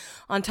walk.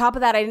 On top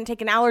of that, I didn't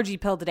take an allergy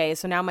pill today.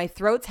 So now my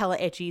throat's hella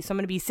itchy. So I'm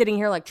going to be sitting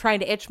here like trying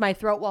to itch my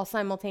throat while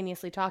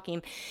simultaneously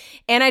talking.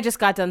 And I just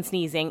got done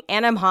sneezing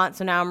and I'm hot.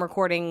 So now I'm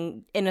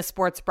recording in a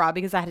sports bra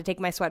because I had to take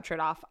my sweatshirt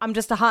off. I'm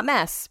just a hot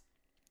mess.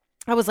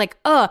 I was like,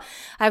 I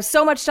have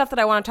so much stuff that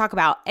I want to talk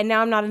about, and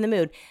now I'm not in the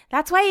mood.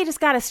 That's why you just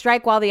got to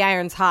strike while the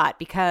iron's hot,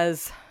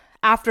 because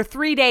after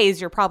 3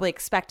 days, you're probably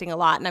expecting a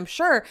lot, and I'm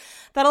sure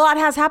that a lot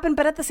has happened,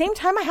 but at the same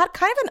time, I had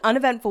kind of an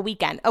uneventful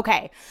weekend.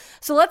 Okay,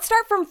 so let's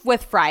start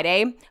with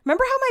Friday.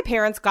 Remember how my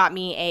parents got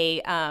me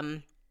a,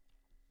 I'm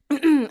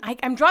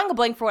drawing a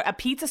blank for a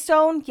pizza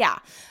stone? Yeah,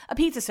 a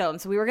pizza stone.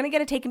 So we were going to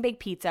get a take and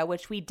bake pizza,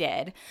 which we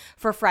did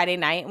for Friday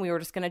night, and we were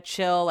just going to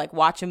chill, like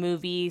watch a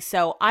movie.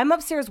 So I'm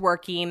upstairs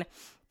working.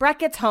 Brett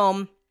gets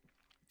home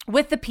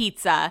with the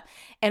pizza,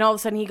 and all of a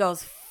sudden he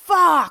goes,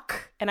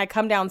 fuck. And I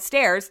come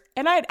downstairs,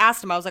 and I had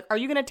asked him, I was like, are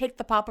you going to take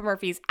the Papa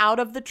Murphy's out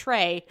of the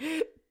tray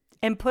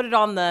and put it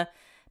on the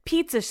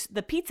pizza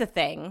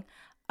thing,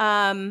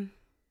 and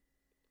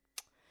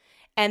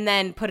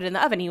then put it in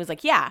the oven? He was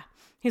like, yeah.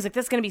 He was like,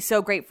 this is going to be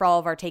so great for all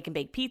of our take and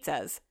bake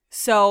pizzas.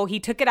 So he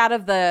took it out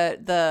of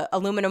the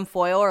aluminum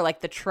foil, or like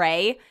the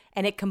tray,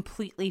 and it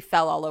completely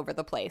fell all over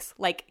the place.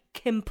 Like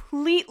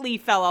completely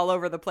fell all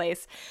over the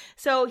place.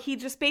 So he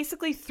just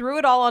basically threw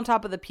it all on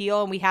top of the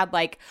peel, and we had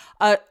like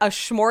a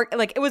schmork.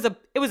 Like it was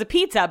a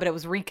pizza, but it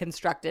was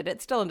reconstructed.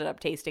 It still ended up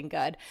tasting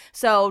good.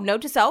 So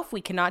note to self, we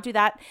cannot do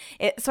that.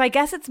 So I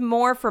guess it's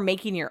more for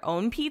making your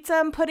own pizza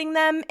and putting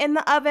them in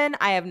the oven.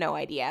 I have no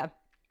idea.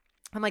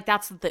 I'm like,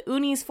 that's what the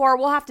uni's for.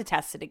 We'll have to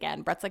test it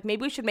again. Brett's like,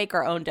 maybe we should make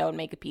our own dough and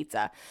make a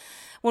pizza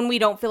when we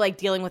don't feel like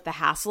dealing with the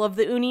hassle of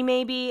the uni,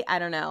 maybe. I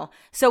don't know.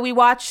 So we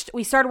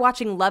started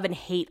watching Love and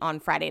Hate on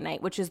Friday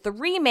night, which is the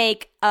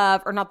remake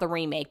of, or not the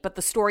remake, but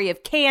the story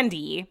of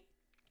Candy,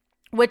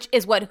 which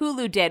is what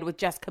Hulu did with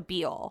Jessica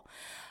Biel.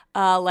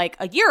 Like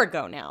a year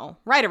ago now,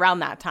 right around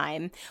that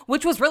time,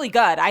 which was really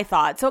good, I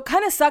thought. So it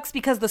kind of sucks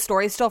because the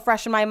story's still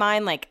fresh in my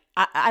mind. Like,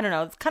 I don't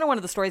know. It's kind of one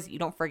of the stories that you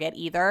don't forget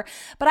either.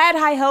 But I had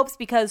high hopes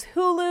because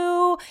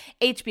Hulu,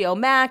 HBO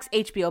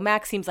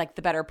Max seems like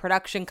the better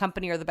production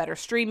company or the better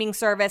streaming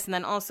service. And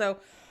then also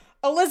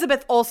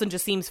Elizabeth Olsen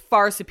just seems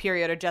far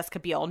superior to Jessica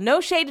Biel.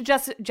 No shade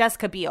to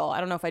Jessica Biel.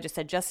 I don't know if I just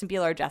said Justin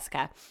Biel or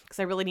Jessica, because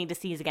I really need to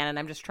sneeze again and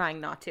I'm just trying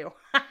not to.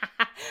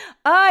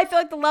 I feel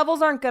like the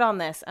levels aren't good on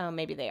this. Oh,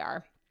 maybe they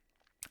are.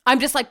 I'm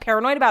just like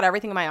paranoid about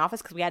everything in my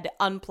office because we had to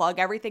unplug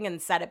everything and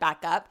set it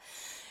back up.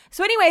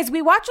 So anyways,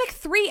 we watched like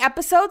 3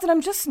 episodes and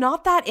I'm just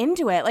not that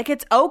into it. Like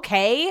it's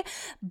okay,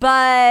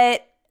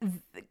 but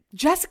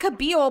Jessica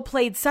Biel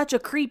played such a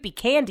creepy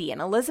Candy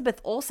and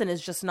Elizabeth Olsen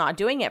is just not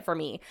doing it for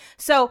me.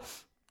 So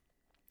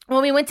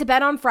when we went to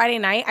bed on Friday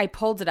night, I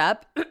pulled it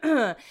up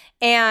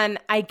and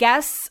I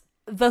guess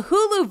the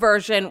Hulu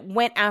version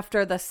went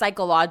after the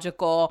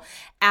psychological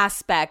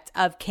aspect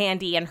of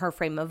Candy and her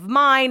frame of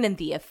mind and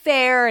the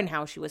affair and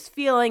how she was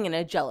feeling and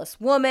a jealous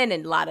woman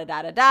and la da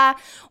da da da.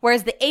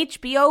 Whereas the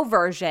HBO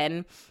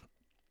version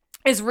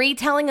is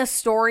retelling a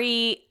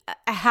story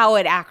how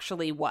it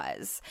actually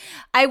was.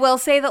 I will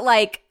say that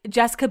like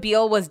Jessica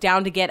Biel was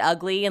down to get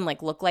ugly and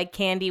like look like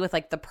Candy with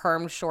like the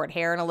permed short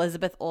hair, and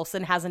Elizabeth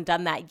Olsen hasn't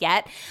done that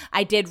yet.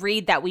 I did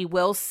read that we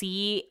will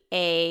see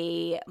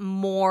a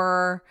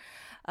more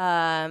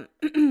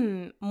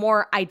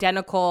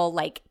identical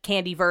like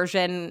Candy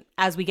version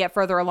as we get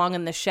further along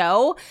in the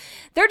show.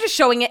 They're just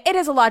showing it. It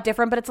is a lot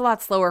different, but it's a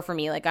lot slower for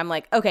me. Like I'm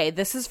like, okay,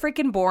 this is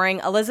freaking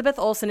boring. Elizabeth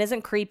Olsen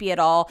isn't creepy at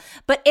all.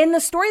 But in the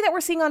story that we're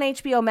seeing on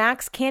HBO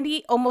Max,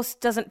 Candy almost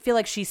doesn't feel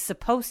like she's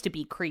supposed to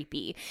be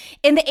creepy.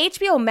 In the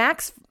HBO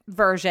Max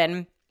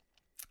version,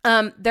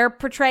 they're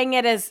portraying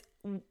it as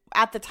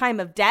at the time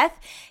of death,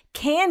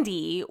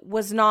 Candy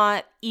was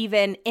not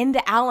even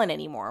into Alan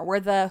anymore, where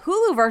the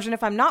Hulu version,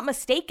 if I'm not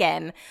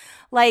mistaken,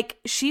 like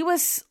she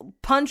was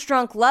punch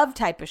drunk love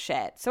type of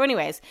shit. So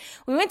anyways,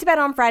 we went to bed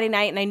on Friday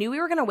night and I knew we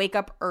were going to wake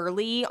up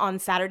early on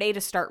Saturday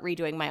to start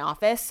redoing my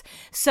office.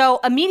 So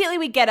immediately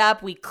we get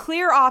up, we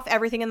clear off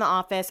everything in the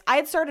office. I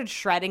had started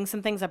shredding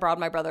some things. I borrowed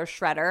my brother's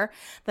shredder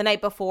the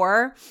night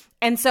before.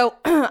 And so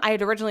I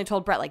had originally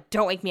told Brett, like,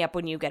 don't wake me up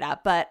when you get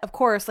up. But of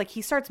course, like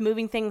he starts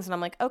moving things and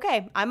I'm like,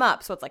 okay, I'm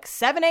up. So it's like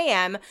 7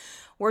 a.m.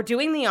 We're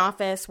doing the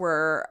office.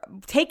 We're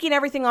taking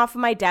everything off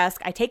of my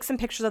desk. I take some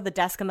pictures of the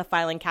desk and the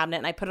filing cabinet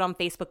and I put it on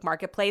Facebook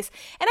Marketplace.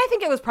 And I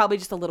think it was probably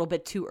just a little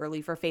bit too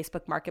early for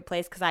Facebook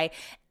Marketplace because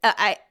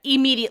I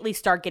immediately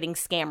start getting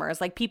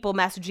scammers, like people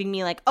messaging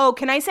me like, oh,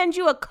 can I send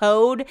you a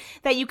code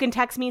that you can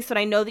text me so that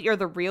I know that you're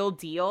the real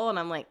deal? And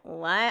I'm like,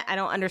 what? I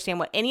don't understand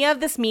what any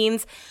of this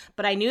means,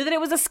 but I knew that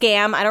it was a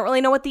scam. I don't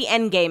really know what the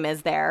end game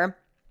is there.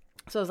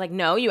 So I was like,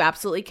 no, you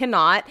absolutely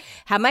cannot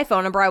have my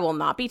phone number. I will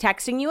not be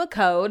texting you a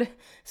code.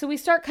 So we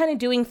start kind of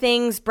doing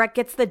things. Brett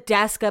gets the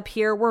desk up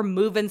here. We're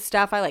moving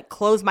stuff. I like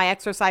close my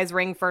exercise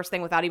ring first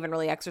thing without even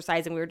really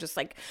exercising. We were just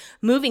like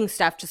moving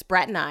stuff, just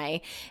Brett and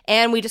I.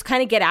 And we just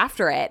kind of get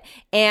after it.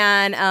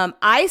 And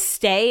I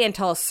stay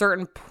until a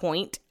certain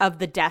point of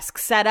the desk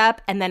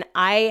setup. And then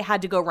I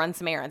had to go run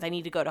some errands. I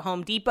need to go to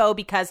Home Depot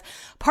because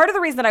part of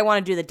the reason that I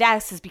want to do the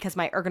desk is because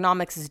my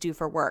ergonomics is due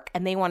for work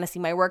and they want to see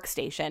my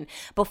workstation.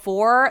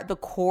 Before,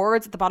 the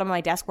cords at the bottom of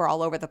my desk were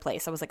all over the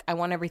place. I was like, I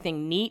want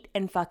everything neat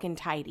and fucking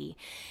tidy.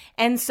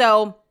 And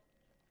so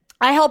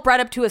I help Brett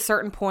up to a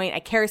certain point.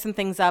 I carry some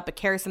things up. I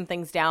carry some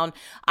things down.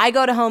 I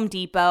go to Home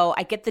Depot.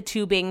 I get the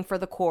tubing for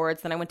the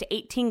cords. Then I went to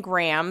 18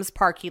 grams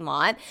parking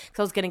lot because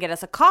I was going to get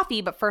us a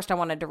coffee. But first I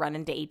wanted to run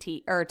into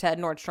to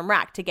Nordstrom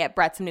Rack to get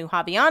Brett some new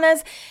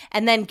Havianas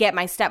and then get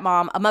my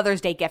stepmom a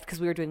Mother's Day gift because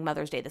we were doing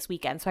Mother's Day this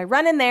weekend. So I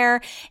run in there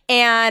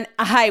and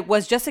I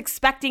was just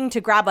expecting to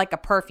grab like a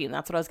perfume.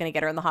 That's what I was going to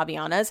get her in the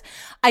Havianas.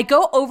 I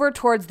go over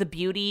towards the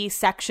beauty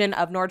section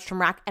of Nordstrom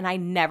Rack and I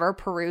never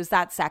peruse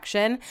that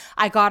section.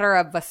 I got her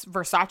a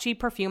Versace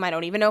perfume. I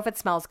don't even know if it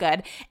smells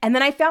good. And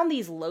then I found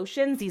these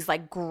lotions, these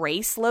like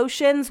Grace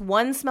lotions.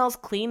 One smells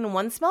clean and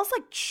one smells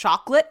like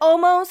chocolate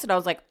almost. And I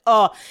was like,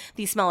 oh,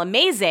 these smell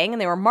amazing. And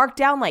they were marked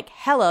down like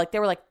hella, like they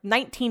were like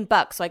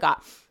 $19. So I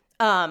got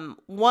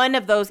one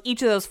of those,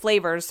 each of those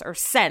flavors or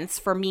scents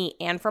for me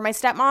and for my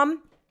stepmom.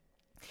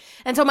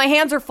 And so my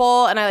hands are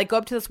full and I like go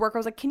up to this worker. I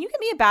was like, can you get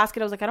me a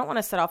basket? I was like, I don't want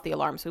to set off the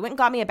alarm. So we went and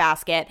got me a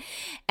basket.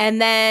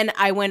 And then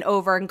I went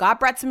over and got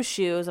Brett some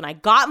shoes and I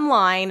got in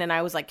line and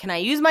I was like, can I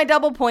use my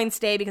double points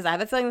day? Because I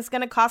have a feeling it's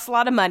going to cost a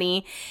lot of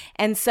money.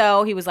 And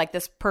so he was like,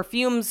 this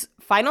perfume's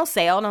final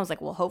sale. And I was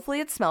like, well, hopefully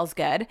it smells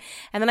good.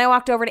 And then I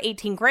walked over to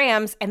 18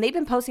 grams and they've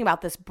been posting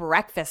about this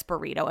breakfast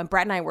burrito. And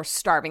Brett and I were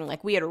starving.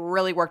 Like we had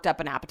really worked up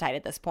an appetite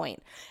at this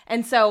point.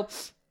 And so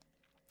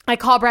I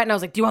call Brett and I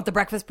was like, do you want the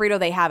breakfast burrito?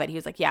 They have it. He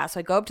was like, yeah.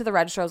 So I go up to the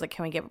register. I was like,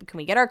 can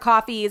we get our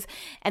coffees?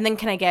 And then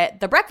can I get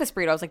the breakfast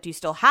burrito? I was like, do you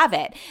still have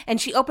it? And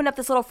she opened up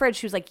this little fridge.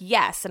 She was like,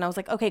 yes. And I was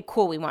like, okay,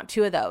 cool. We want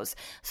 2 of those.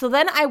 So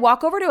then I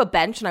walk over to a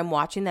bench and I'm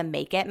watching them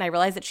make it. And I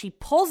realize that she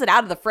pulls it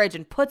out of the fridge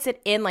and puts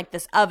it in like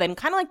this oven,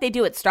 kind of like they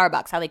do at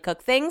Starbucks, how they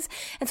cook things.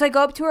 And so I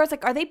go up to her. I was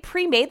like, are they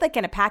pre-made like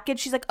in a package?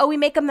 She's like, oh, we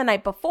make them the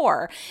night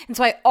before. And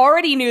so I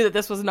already knew that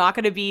this was not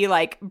going to be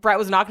like, Brett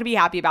was not going to be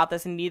happy about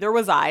this and neither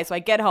was I. So I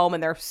get home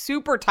and they're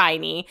super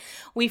tiny.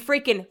 We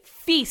freaking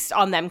feast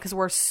on them because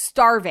we're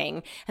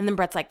starving. And then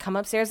Brett's like, come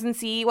upstairs and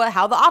see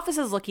how the office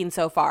is looking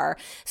so far.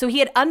 So he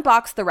had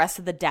unboxed the rest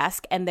of the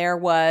desk and there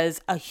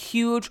was a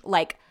huge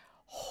like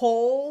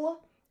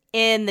hole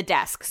in the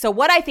desk. So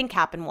what I think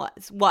happened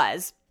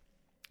was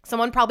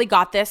someone probably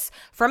got this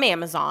from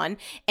Amazon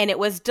and it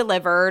was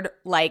delivered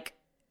like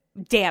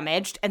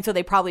damaged, and so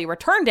they probably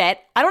returned it.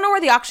 I don't know where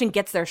the auction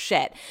gets their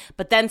shit,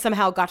 but then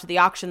somehow it got to the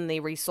auction and they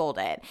resold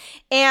it.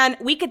 And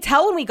we could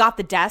tell when we got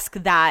the desk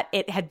that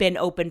it had been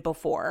opened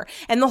before.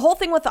 And the whole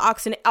thing with the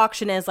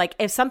auction is like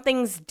if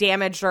something's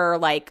damaged or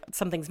like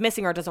something's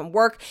missing or it doesn't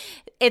work,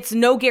 it's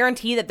no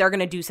guarantee that they're going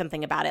to do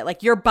something about it.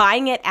 Like you're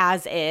buying it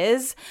as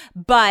is,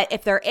 but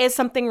if there is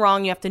something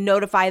wrong, you have to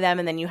notify them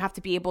and then you have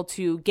to be able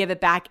to give it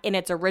back in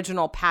its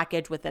original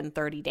package within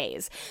 30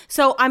 days.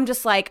 So I'm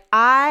just like,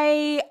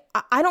 I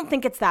don't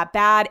think it's that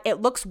bad.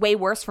 It looks way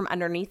worse from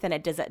underneath than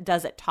it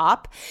does at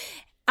top.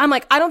 I'm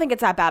like, I don't think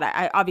it's that bad.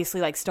 I obviously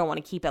like still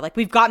want to keep it. Like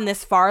we've gotten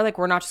this far. Like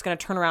we're not just going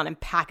to turn around and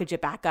package it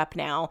back up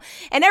now.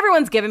 And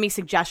everyone's giving me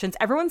suggestions.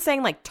 Everyone's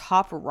saying like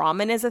top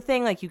ramen is a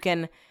thing. Like you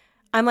can,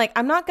 I'm like,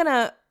 I'm not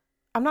going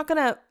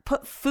to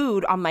put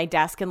food on my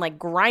desk and like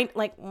grind,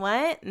 like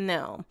what?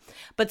 No.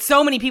 But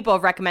so many people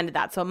have recommended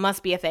that. So it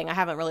must be a thing. I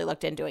haven't really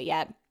looked into it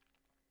yet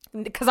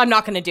because I'm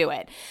not going to do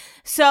it.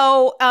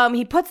 So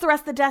he puts the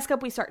rest of the desk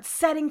up. We start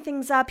setting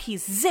things up.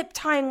 He's zip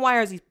tying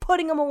wires. He's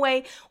putting them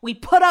away. We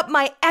put up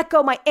my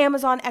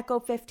Amazon Echo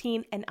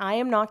 15, and I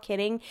am not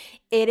kidding.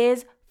 It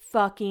is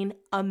fucking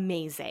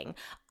amazing.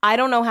 I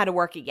don't know how to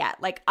work it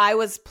yet. Like I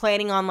was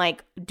planning on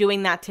like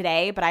doing that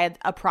today, but I had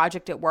a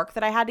project at work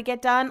that I had to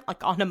get done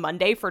like on a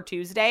Monday for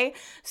Tuesday.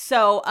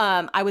 So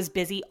I was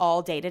busy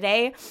all day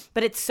today,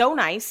 but it's so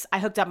nice. I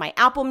hooked up my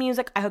Apple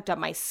Music. I hooked up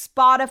my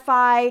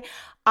Spotify.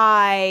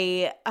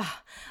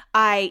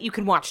 You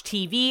can watch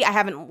TV. I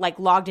haven't like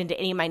logged into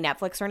any of my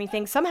Netflix or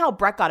anything. Somehow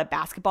Brett got a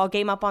basketball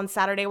game up on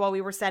Saturday while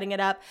we were setting it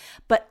up,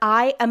 but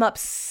I am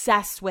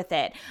obsessed with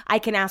it. I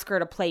can ask her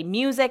to play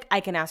music. I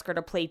can ask her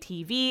to play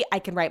TV. I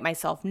can write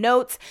myself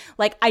notes.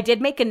 Like I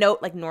did make a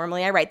note, like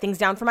normally I write things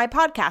down for my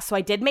podcast. So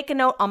I did make a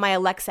note on my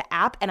Alexa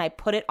app and I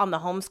put it on the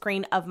home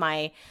screen of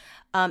my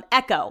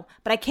Echo,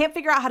 but I can't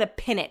figure out how to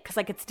pin it because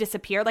like it's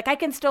disappeared. Like I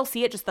can still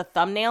see it, just the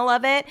thumbnail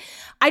of it.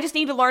 I just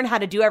need to learn how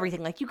to do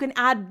everything. Like you can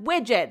add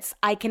widgets.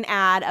 I can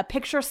add a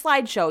picture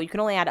slideshow. You can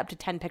only add up to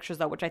 10 pictures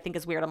though, which I think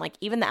is weird. I'm like,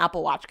 even the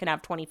Apple Watch can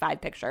have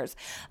 25 pictures,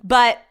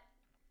 but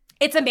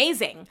it's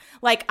amazing.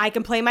 Like I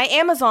can play my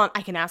Amazon.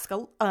 I can ask I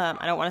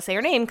don't want to say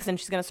her name because then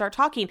she's going to start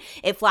talking.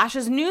 It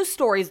flashes news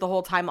stories the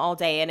whole time all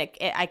day. And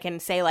I can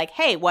say like,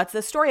 hey, what's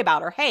this story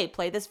about? Or hey,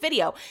 play this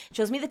video. It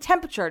shows me the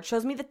temperature. It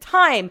shows me the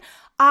time.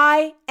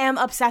 I am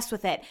obsessed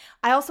with it.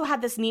 I also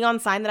had this neon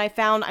sign that I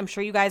found. I'm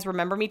sure you guys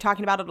remember me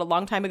talking about it a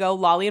long time ago.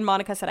 Lolly and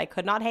Monica said I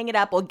could not hang it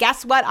up. Well,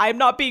 guess what? I'm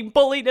not being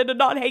bullied into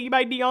not hanging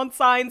my neon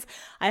signs.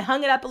 I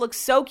hung it up. It looks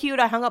so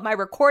cute. I hung up my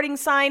recording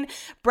sign.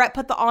 Brett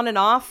put the on and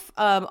off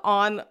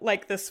on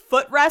like this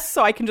footrest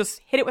so I can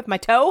just hit it with my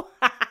toe.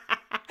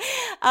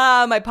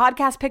 My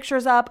podcast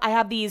picture's up. I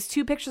have these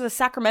 2 pictures of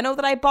Sacramento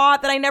that I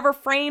bought that I never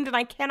framed, and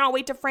I cannot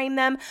wait to frame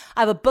them.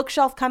 I have a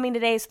bookshelf coming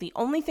today, so the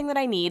only thing that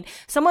I need,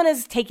 someone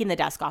is taking the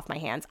desk off my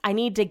hands. I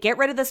need to get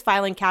rid of this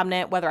filing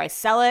cabinet, whether I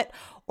sell it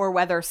or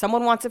whether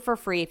someone wants it for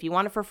free. If you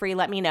want it for free,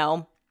 let me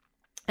know.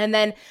 And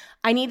then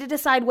I need to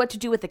decide what to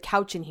do with the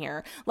couch in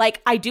here.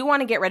 Like, I do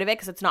want to get rid of it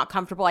because it's not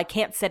comfortable. I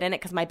can't sit in it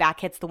because my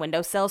back hits the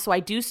windowsill. So I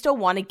do still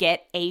want to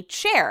get a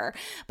chair,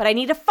 but I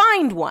need to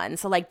find one.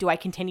 So like, do I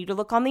continue to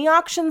look on the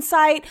auction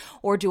site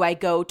or do I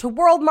go to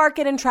World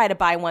Market and try to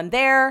buy one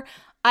there?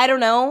 I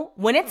don't know.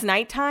 When it's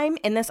nighttime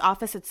in this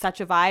office, it's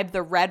such a vibe.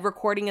 The red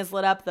recording is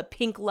lit up. The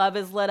pink love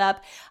is lit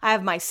up. I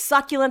have my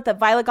succulent that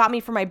Violet got me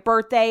for my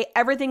birthday.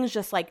 Everything's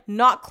just like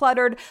not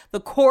cluttered. The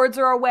cords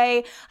are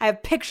away. I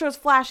have pictures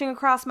flashing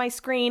across my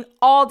screen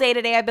all day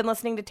today. I've been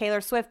listening to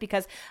Taylor Swift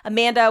because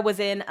Amanda was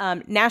in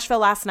Nashville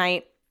last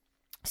night.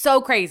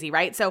 So crazy,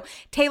 right? So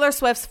Taylor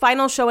Swift's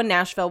final show in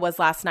Nashville was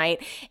last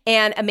night,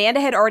 and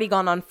Amanda had already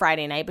gone on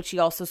Friday night, but she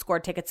also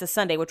scored tickets to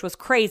Sunday, which was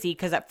crazy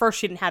because at first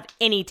she didn't have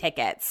any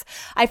tickets.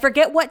 I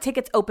forget what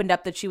tickets opened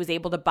up that she was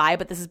able to buy,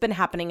 but this has been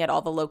happening at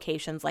all the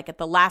locations. Like at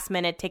the last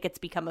minute, tickets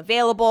become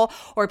available,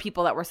 or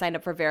people that were signed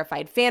up for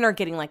Verified Fan are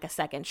getting like a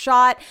second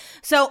shot.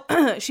 So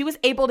she was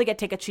able to get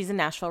tickets. She's in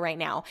Nashville right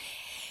now.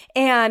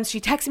 And she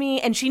texted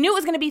me and she knew it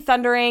was going to be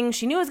thundering.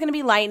 She knew it was going to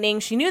be lightning.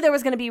 She knew there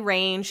was going to be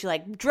rain. She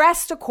like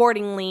dressed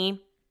accordingly.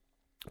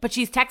 But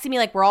she's texting me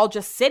like we're all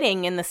just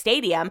sitting in the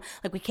stadium.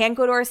 Like we can't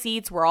go to our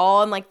seats. We're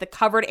all in like the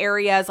covered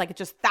areas. Like it's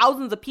just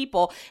thousands of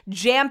people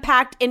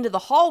jam-packed into the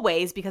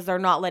hallways because they're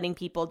not letting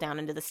people down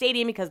into the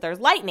stadium because there's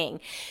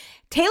lightning.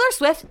 Taylor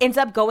Swift ends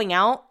up going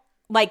out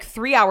like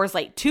 3 hours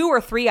late, 2 or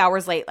 3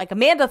 hours late. Like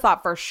Amanda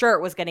thought for sure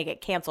it was going to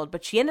get canceled,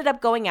 but she ended up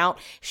going out.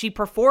 She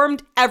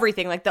performed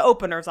everything. Like the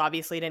openers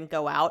obviously didn't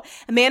go out.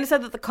 Amanda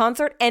said that the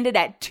concert ended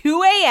at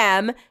 2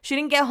 a.m. She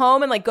didn't get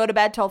home and like go to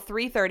bed till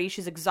 3:30.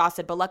 She's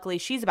exhausted, but luckily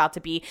she's about to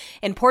be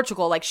in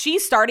Portugal. Like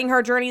she's starting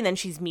her journey and then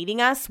she's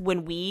meeting us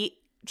when we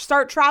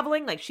start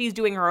traveling. Like she's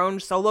doing her own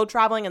solo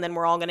traveling and then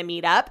we're all going to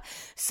meet up.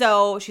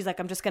 So she's like,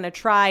 I'm just going to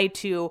try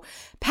to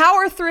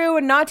power through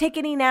and not take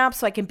any naps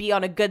so I can be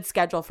on a good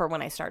schedule for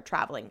when I start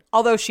traveling.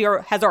 Although she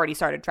has already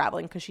started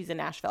traveling because she's in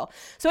Nashville.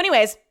 So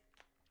anyways,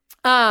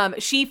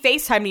 she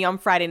FaceTimed me on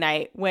Friday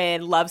night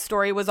when Love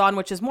Story was on,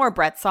 which is more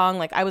Brett's song.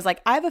 Like I was like,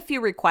 I have a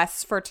few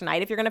requests for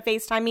tonight if you're going to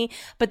FaceTime me,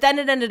 but then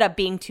it ended up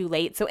being too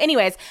late. So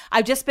anyways,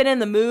 I've just been in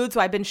the mood. So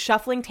I've been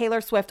shuffling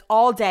Taylor Swift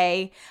all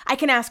day. I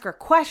can ask her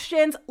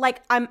questions.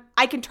 Like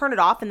I can turn it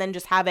off and then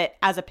just have it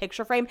as a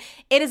picture frame.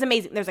 It is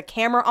amazing. There's a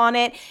camera on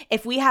it.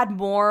 If we had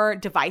more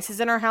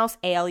devices in our house,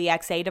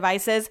 Alexa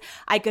devices,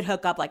 I could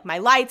hook up like my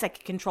lights. I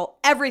could control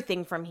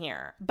everything from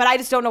here, but I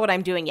just don't know what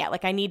I'm doing yet.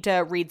 Like I need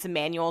to read some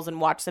manuals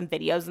and watch some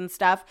videos and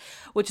stuff,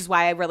 which is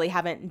why I really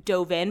haven't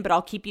dove in, but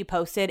I'll keep you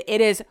posted. It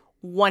is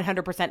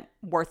 100%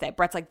 worth it.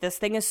 Brett's like, this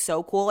thing is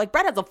so cool. Like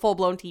Brett has a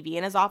full-blown TV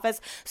in his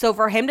office. So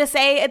for him to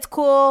say it's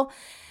cool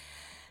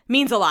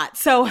means a lot.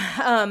 So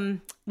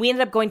we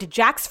ended up going to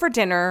Jack's for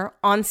dinner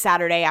on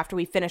Saturday after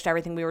we finished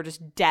everything. We were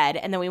just dead.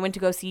 And then we went to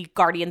go see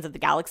Guardians of the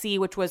Galaxy,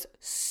 which was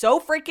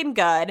so freaking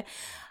good.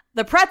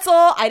 The pretzel,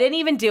 I didn't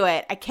even do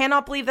it. I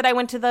cannot believe that I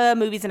went to the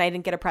movies and I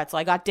didn't get a pretzel.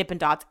 I got Dippin'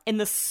 Dots in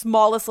the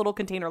smallest little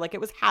container. Like it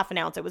was half an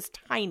ounce. It was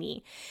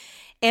tiny.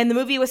 And the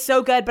movie was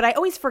so good, but I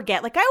always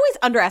forget. Like I always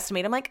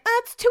underestimate. I'm like,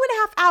 it's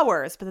 2.5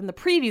 hours. But then the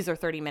previews are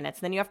 30 minutes.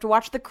 And then you have to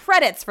watch the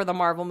credits for the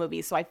Marvel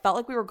movies. So I felt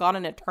like we were gone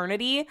an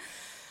eternity.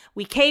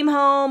 We came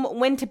home,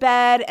 went to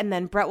bed, and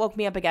then Brett woke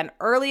me up again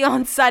early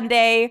on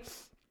Sunday.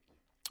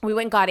 we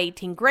went and got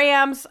 18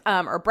 grams,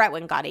 or Brett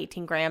went and got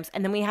 18 grams.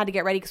 And then we had to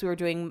get ready because we were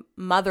doing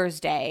Mother's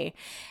Day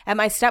at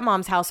my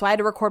stepmom's house. So I had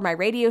to record my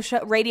radio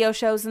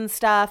shows and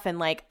stuff. And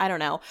like, I don't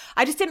know.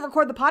 I just didn't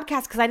record the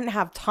podcast because I didn't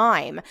have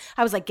time.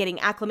 I was like getting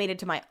acclimated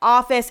to my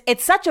office.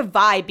 It's such a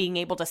vibe being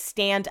able to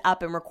stand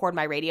up and record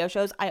my radio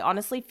shows. I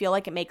honestly feel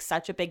like it makes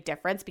such a big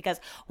difference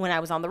because when I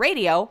was on the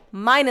radio,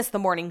 minus the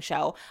morning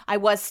show, I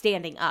was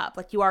standing up.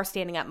 Like you are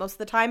standing up most of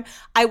the time.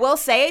 I will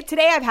say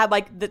today I've had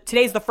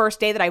today's the first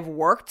day that I've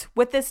worked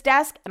with this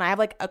desk and I have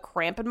like a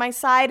cramp in my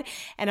side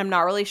and I'm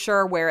not really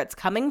sure where it's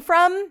coming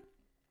from.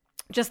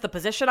 Just the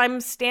position I'm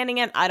standing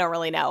in, I don't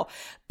really know,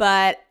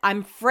 but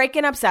I'm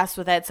freaking obsessed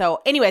with it.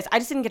 So anyways, I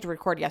just didn't get to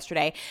record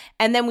yesterday.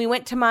 And then we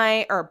went to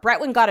Brett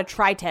went and got a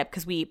tri-tip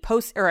because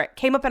it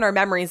came up in our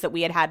memories that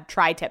we had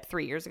tri-tip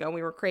 3 years ago and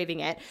we were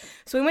craving it.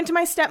 So we went to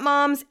my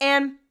stepmom's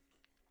and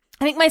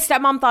I think my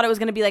stepmom thought it was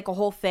going to be like a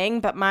whole thing,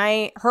 but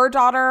her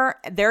daughter,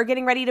 they're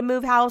getting ready to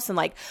move house and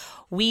like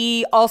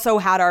we also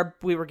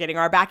we were getting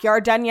our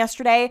backyard done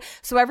yesterday.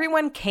 So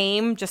everyone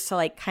came just to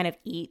like kind of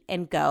eat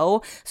and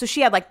go. So she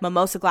had like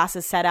mimosa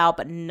glasses set out,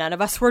 but none of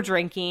us were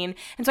drinking.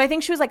 And so I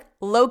think she was like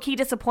low key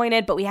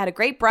disappointed, but we had a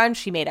great brunch.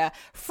 She made a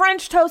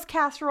French toast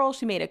casserole.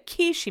 She made a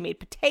quiche. She made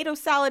potato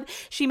salad.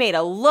 She made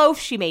a loaf.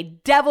 She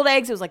made deviled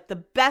eggs. It was like the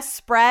best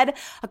spread.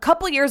 A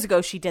couple years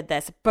ago, she did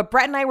this, but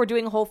Brett and I were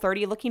doing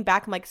Whole30. Looking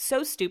back, I'm like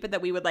so stupid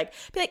that we would like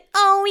be like,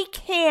 oh, we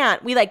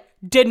can't. We like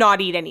did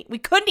not eat we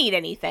couldn't eat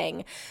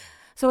anything.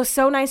 So it was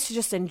so nice to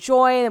just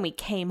enjoy. And we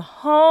came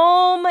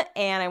home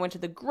and I went to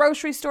the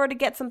grocery store to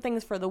get some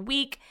things for the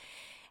week.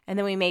 And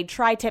then we made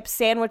tri-tip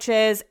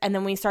sandwiches. And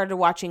then we started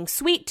watching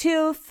Sweet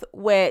Tooth,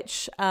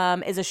 which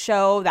is a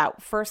show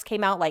that first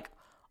came out like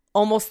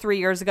almost 3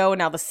 years ago. And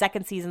now the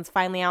second season's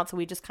finally out. So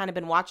we just kind of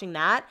been watching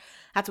that.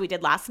 That's what we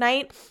did last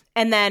night.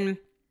 And then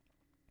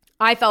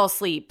I fell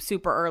asleep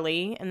super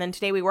early. And then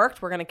today we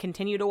worked. We're going to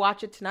continue to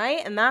watch it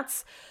tonight. And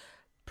that's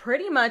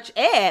pretty much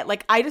it.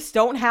 Like I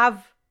don't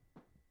have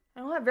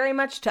very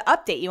much to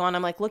update you on.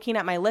 I'm like looking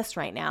at my list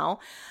right now.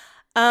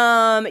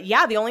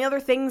 The only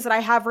other things that I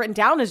have written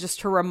down is just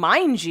to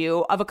remind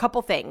you of a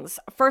couple things.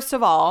 First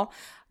of all,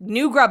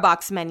 new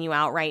Grubbox menu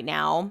out right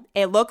now.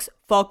 It looks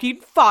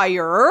fucking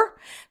fire.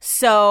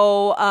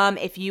 So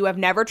if you have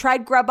never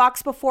tried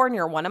Grubbox before and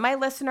you're one of my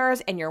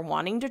listeners and you're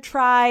wanting to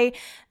try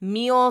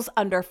meals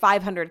under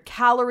 500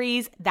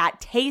 calories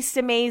that taste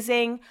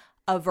amazing,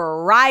 a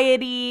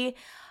variety,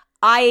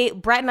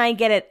 Brett and I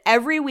get it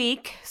every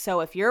week. So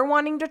if you're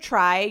wanting to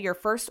try your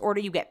first order,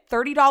 you get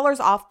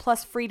 $30 off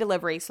plus free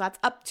delivery. So that's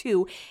up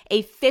to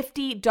a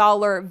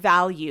 $50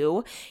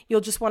 value. You'll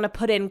just want to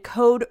put in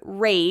code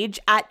RAGE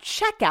at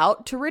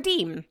checkout to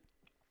redeem.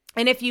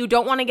 And if you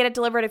don't want to get it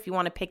delivered, if you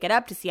want to pick it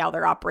up to see how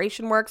their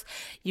operation works,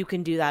 you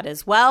can do that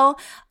as well.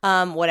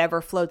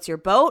 Whatever floats your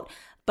boat.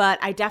 But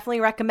I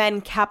definitely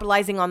recommend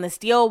capitalizing on this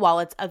deal while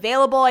it's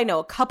available. I know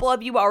a couple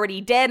of you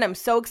already did. I'm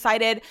so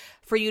excited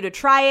for you to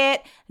try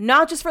it,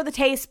 not just for the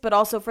taste, but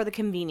also for the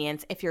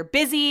convenience. If you're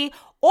busy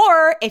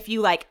or if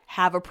you like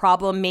have a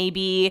problem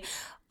maybe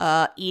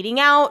eating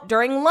out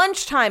during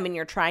lunchtime and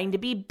you're trying to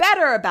be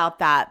better about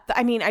that.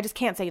 I mean, I just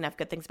can't say enough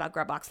good things about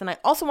Grubbox. And I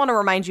also want to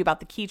remind you about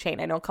the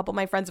keychain. I know a couple of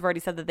my friends have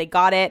already said that they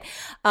got it.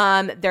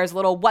 There's a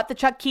little What the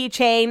Chuck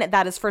keychain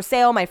that is for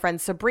sale. My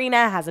friend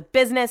Sabrina has a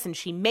business and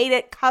she made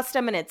it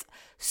custom and it's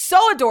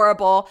so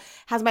adorable.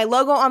 Has my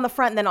logo on the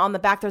front and then on the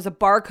back there's a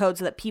barcode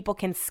so that people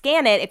can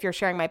scan it if you're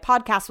sharing my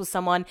podcast with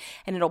someone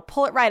and it'll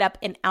pull it right up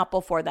in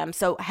Apple for them.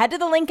 So head to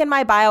the link in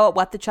my bio at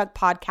What the Chuck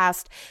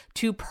Podcast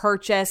to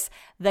purchase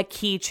the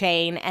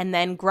keychain. And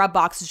then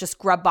Grubbox is just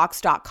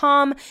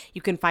grubbox.com.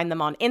 You can find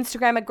them on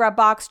Instagram at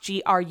Grubbox,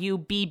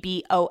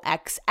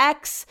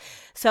 GRUBBOXX.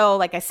 So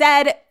like I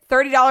said,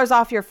 $30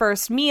 off your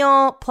first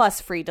meal plus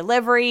free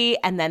delivery.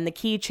 And then the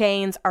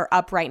keychains are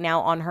up right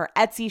now on her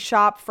Etsy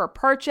shop for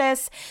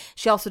purchase.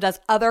 She also does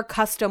other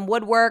custom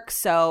woodwork.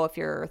 So if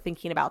you're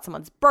thinking about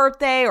someone's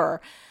birthday, or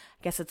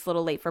I guess it's a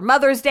little late for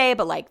Mother's Day,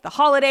 but like the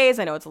holidays,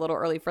 I know it's a little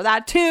early for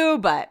that too.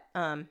 But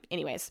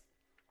anyways.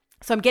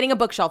 So I'm getting a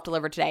bookshelf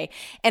delivered today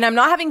and I'm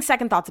not having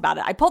second thoughts about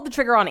it. I pulled the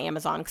trigger on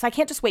Amazon because I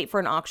can't just wait for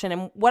an auction.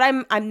 And what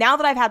I'm now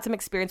that I've had some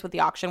experience with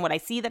the auction, what I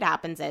see that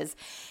happens is,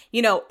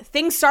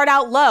 things start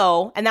out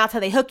low and that's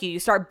how they hook you. You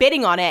start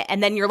bidding on it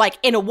and then you're like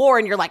in a war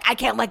and you're like, I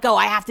can't let go.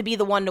 I have to be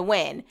the one to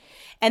win.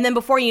 And then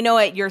before you know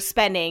it, you're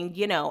spending,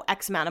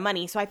 X amount of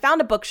money. So I found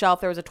a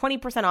bookshelf. There was a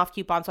 20% off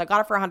coupon. So I got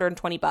it for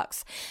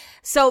 $120.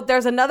 So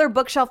there's another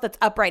bookshelf that's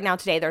up right now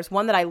today. There's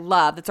one that I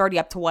love that's already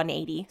up to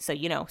 $180. So,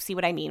 see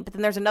what I mean. But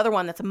then there's another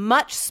one that's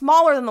much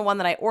smaller than the one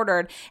that I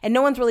ordered and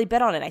no one's really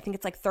bid on it. I think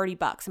it's like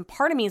 $30. And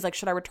part of me is like,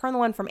 should I return the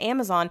one from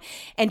Amazon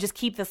and just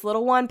keep this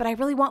little one? But I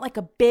really want like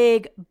a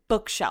big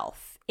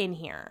bookshelf in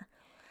here.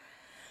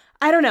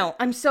 I don't know.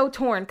 I'm so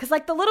torn because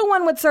like the little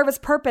one would serve its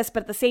purpose,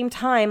 but at the same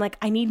time, like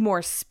I need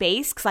more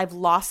space because I've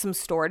lost some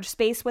storage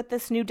space with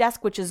this new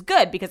desk, which is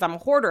good because I'm a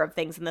hoarder of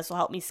things and this will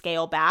help me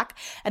scale back.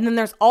 And then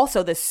there's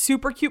also this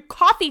super cute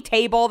coffee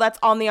table that's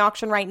on the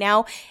auction right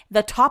now.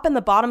 The top and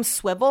the bottom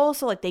swivel,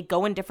 so like they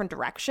go in different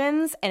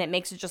directions and it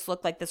makes it just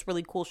look like this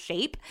really cool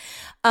shape.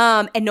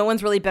 And no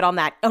one's really bid on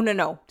that. Oh,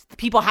 no.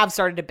 People have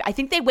started to, I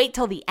think they wait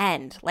till the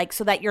end, like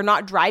so that you're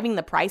not driving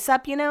the price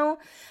up, you know?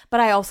 But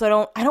I also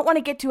don't want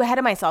to get too ahead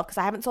of myself because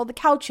I haven't sold the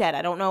couch yet.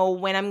 I don't know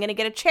when I'm going to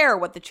get a chair,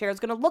 what the chair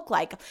is going to look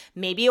like.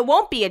 Maybe it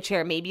won't be a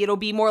chair. Maybe it'll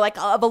be more like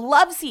of a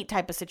love seat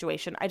type of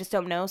situation. I just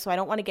don't know. So I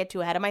don't want to get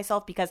too ahead of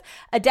myself because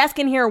a desk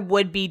in here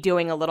would be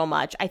doing a little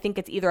much. I think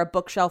it's either a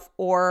bookshelf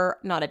or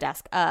not a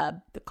desk,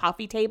 the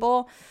coffee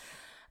table.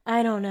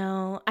 I don't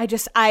know.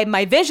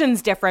 My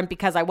vision's different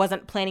because I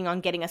wasn't planning on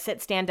getting a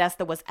sit-stand desk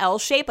that was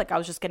L-shaped. Like I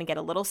was just going to get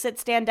a little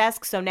sit-stand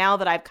desk. So now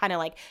that I've kind of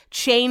like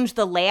changed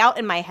the layout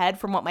in my head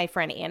from what my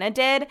friend Anna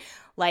did,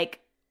 like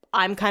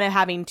I'm kind of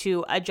having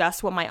to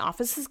adjust what my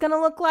office is going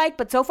to look like.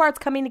 But so far it's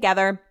coming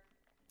together.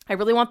 I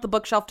really want the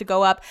bookshelf to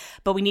go up,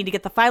 but we need to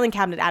get the filing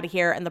cabinet out of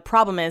here. And the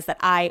problem is that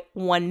I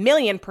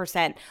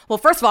 1,000,000%, well,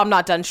 first of all, I'm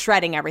not done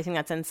shredding everything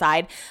that's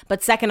inside.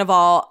 But second of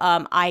all,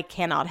 I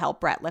cannot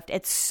help Brett lift.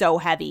 It's so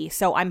heavy.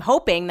 So I'm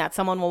hoping that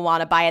someone will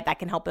want to buy it that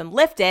can help him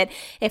lift it.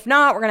 If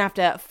not, we're going to have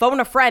to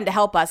phone a friend to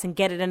help us and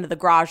get it into the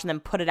garage and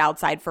then put it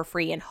outside for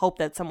free and hope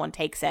that someone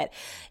takes it.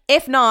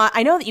 If not,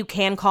 I know that you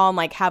can call and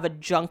like have a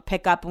junk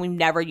pickup and we've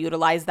never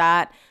utilized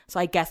that. So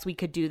I guess we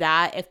could do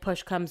that if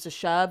push comes to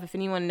shove. If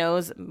anyone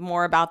knows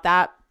more about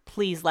that,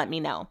 please let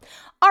me know.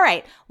 All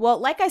right. Well,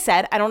 like I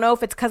said, I don't know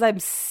if it's because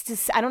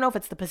I don't know if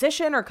it's the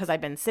position or because I've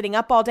been sitting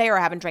up all day or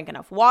I haven't drank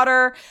enough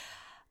water.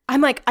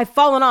 I've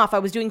fallen off. I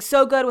was doing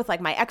so good with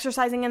like my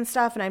exercising and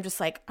stuff. And I'm just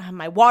like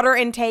my water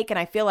intake. And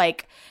I feel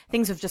like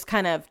things have just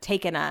kind of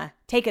taken a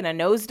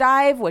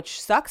nosedive,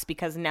 which sucks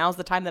because now's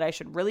the time that I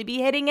should really be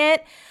hitting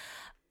it.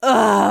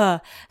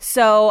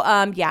 So,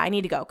 I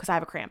need to go because I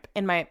have a cramp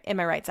in my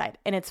right side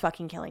and it's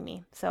fucking killing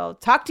me. So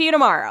talk to you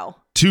tomorrow.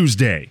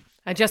 Tuesday.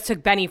 I just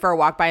took Benny for a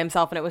walk by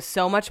himself and it was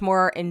so much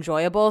more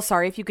enjoyable.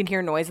 Sorry if you can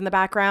hear noise in the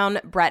background.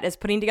 Brett is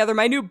putting together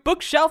my new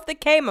bookshelf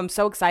that came. I'm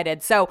so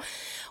excited. So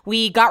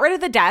we got rid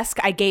of the desk.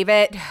 I gave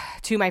it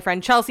to my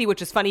friend Chelsea,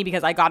 which is funny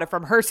because I got it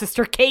from her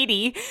sister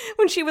Katie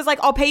when she was like,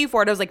 I'll pay you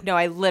for it. I was like, no,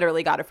 I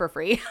literally got it for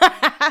free.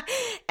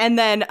 And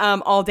then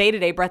all day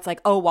today, Brett's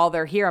like, oh, while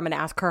they're here, I'm going to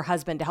ask her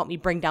husband to help me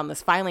bring down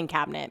this filing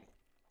cabinet.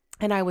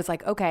 And I was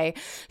like, okay.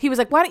 He was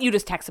like, why don't you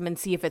just text him and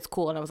see if it's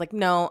cool? And I was like,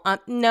 no,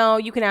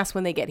 you can ask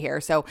when they get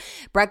here. So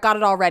Brett got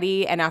it all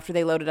ready. And after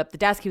they loaded up the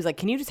desk, he was like,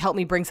 can you just help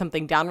me bring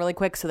something down really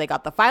quick? So they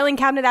got the filing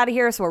cabinet out of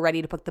here. So we're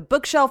ready to put the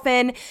bookshelf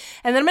in.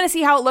 And then I'm going to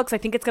see how it looks. I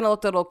think it's going to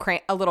look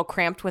a little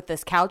cramped with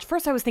this couch.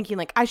 First, I was thinking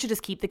like I should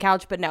just keep the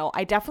couch. But no,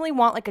 I definitely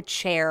want like a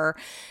chair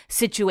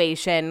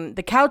situation.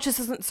 The couch just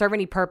doesn't serve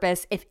any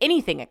purpose. If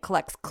anything, it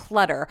collects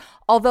clutter.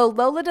 Although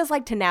Lola does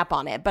like to nap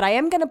on it. But I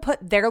am going to put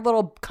their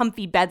little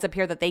comfy beds up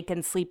here that they can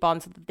sleep on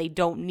so that they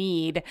don't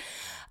need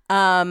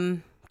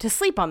to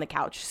sleep on the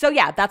couch. So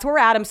yeah, that's where we're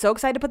at. I'm so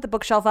excited to put the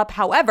bookshelf up.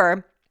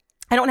 However,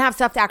 I don't have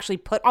stuff to actually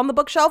put on the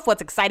bookshelf.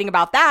 What's exciting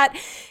about that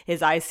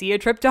is I see a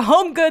trip to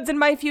Home Goods in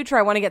my future.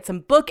 I want to get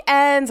some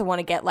bookends. I want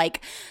to get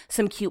like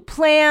some cute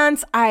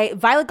plants.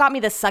 Violet got me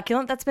this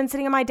succulent that's been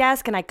sitting on my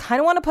desk and I kind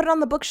of want to put it on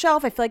the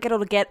bookshelf. I feel like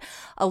it'll get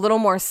a little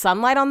more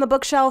sunlight on the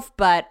bookshelf,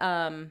 but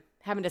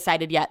haven't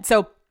decided yet.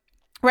 So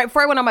right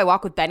before I went on my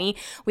walk with Benny,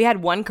 we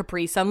had one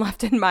Capri Sun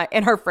left in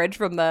our fridge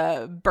from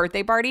the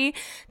birthday party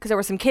because there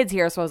were some kids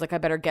here. So I was like, I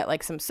better get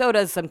like some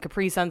sodas, some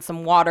Capri Sun,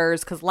 some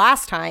waters. Because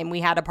last time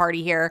we had a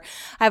party here,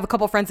 I have a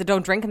couple friends that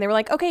don't drink and they were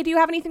like, okay, do you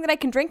have anything that I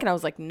can drink? And I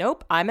was like,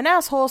 nope, I'm an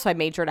asshole. So I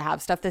made sure to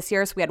have stuff this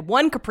year. So we had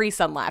one Capri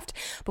Sun left.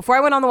 Before I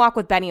went on the walk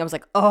with Benny, I was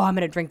like, oh, I'm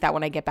going to drink that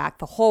when I get back.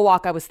 The whole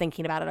walk I was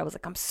thinking about it. I was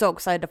like, I'm so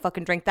excited to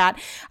fucking drink that.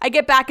 I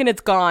get back and it's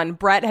gone.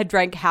 Brett had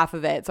drank half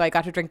of it. So I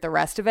got to drink the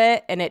rest of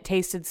it and it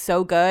tasted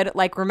so good.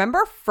 Like,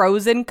 remember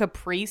frozen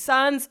Capri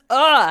Suns?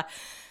 Ugh,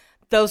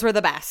 those were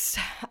the best.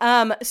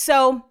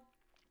 So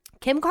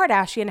Kim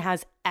Kardashian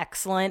has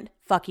excellent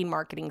fucking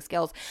marketing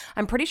skills.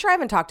 I'm pretty sure I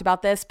haven't talked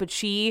about this, but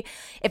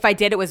if I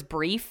did, it was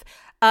brief.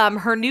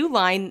 Her new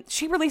line,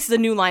 she releases a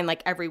new line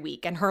like every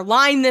week. And her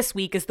line this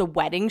week is the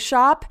wedding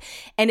shop.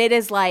 And it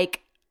is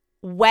like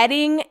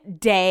wedding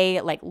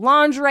day, like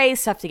lingerie,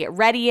 stuff to get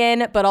ready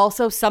in, but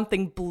also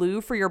something blue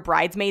for your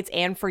bridesmaids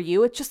and for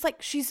you. It's just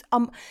like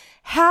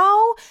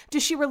how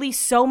does she release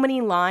so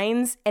many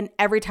lines and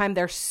every time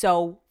they're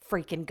so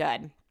freaking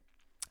good?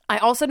 I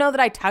also know that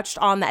I touched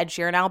on the Ed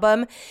Sheeran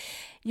album.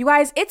 You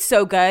guys, it's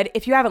so good.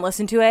 If you haven't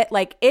listened to it,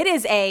 like it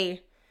is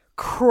a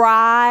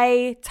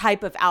cry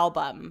type of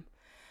album.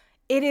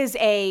 It is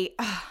I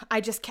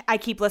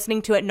keep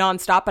listening to it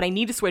nonstop, but I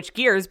need to switch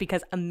gears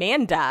because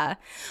Amanda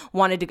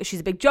she's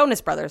a big Jonas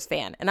Brothers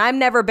fan. And I've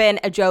never been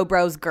a Joe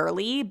Bros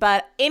girly,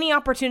 but any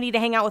opportunity to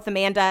hang out with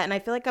Amanda, and I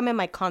feel like I'm in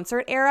my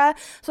concert era.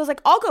 So I was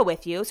like, I'll go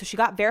with you. So she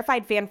got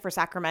verified fan for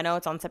Sacramento.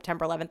 It's on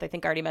September 11th. I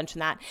think I already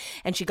mentioned that.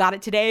 And she got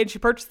it today and she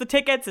purchased the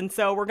tickets. And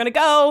so we're going to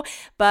go,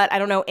 but I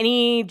don't know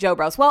any Joe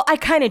Bros. Well, I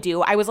kind of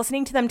do. I was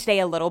listening to them today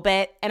a little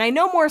bit and I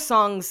know more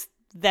songs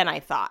than I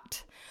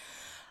thought.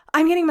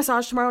 I'm getting a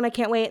massage tomorrow and I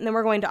can't wait. And then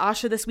we're going to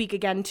Asha this week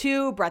again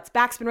too. Brett's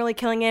back's been really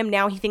killing him.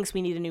 Now he thinks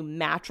we need a new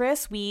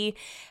mattress. We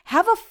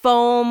have a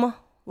foam,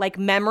 like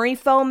memory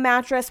foam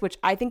mattress, which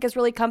I think is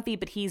really comfy,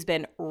 but he's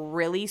been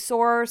really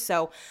sore.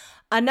 So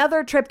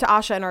another trip to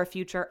Asha in our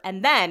future.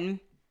 And then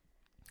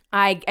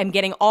I am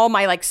getting all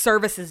my like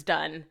services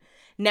done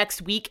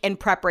next week in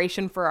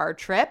preparation for our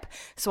trip.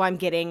 So I'm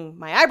getting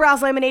my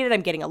eyebrows laminated.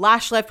 I'm getting a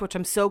lash lift, which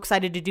I'm so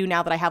excited to do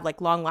now that I have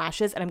like long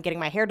lashes, and I'm getting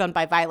my hair done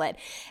by Violet.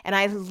 And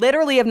I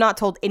literally have not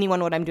told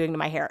anyone what I'm doing to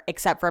my hair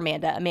except for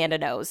Amanda. Amanda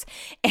knows.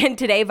 And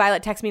today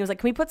Violet texted me and was like,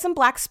 can we put some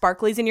black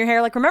sparklies in your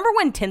hair? Like, remember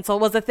when tinsel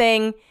was a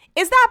thing?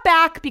 Is that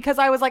back? Because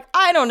I was like,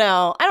 I don't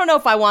know. I don't know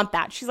if I want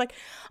that. She's like,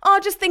 oh,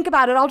 just think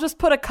about it. I'll just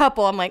put a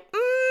couple. I'm like,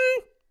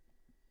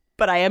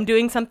 but I am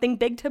doing something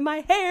big to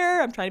my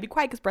hair. I'm trying to be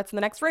quiet because Brett's in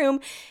the next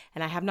room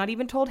and I have not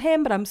even told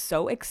him, but I'm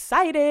so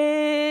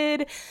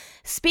excited.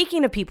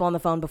 Speaking of people on the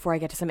phone, before I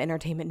get to some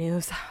entertainment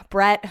news,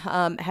 Brett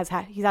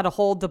he's had a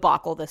whole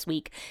debacle this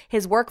week.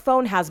 His work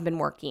phone hasn't been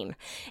working.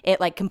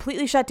 It like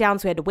completely shut down,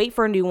 so we had to wait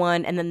for a new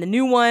one, and then the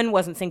new one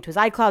wasn't synced to his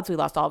iCloud, so he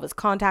lost all of his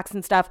contacts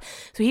and stuff.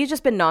 So he's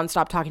just been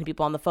nonstop talking to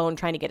people on the phone,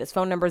 trying to get his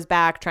phone numbers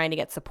back, trying to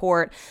get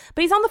support.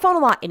 But he's on the phone a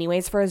lot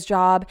anyways for his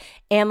job,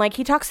 and like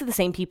he talks to the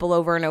same people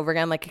over and over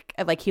again.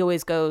 Like he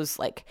always goes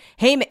like,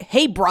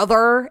 hey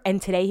brother.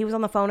 And today he was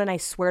on the phone and I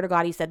swear to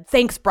God he said,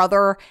 thanks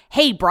brother,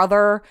 hey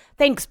brother,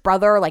 thanks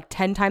brother, like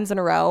 10 times in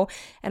a row.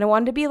 And I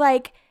wanted to be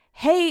like,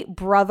 hey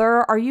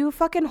brother, are you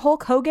fucking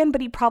Hulk Hogan?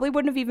 But he probably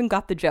wouldn't have even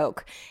got the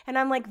joke. And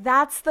I'm like,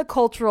 that's the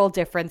cultural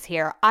difference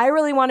here. I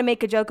really want to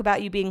make a joke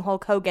about you being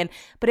Hulk Hogan,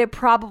 but it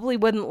probably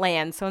wouldn't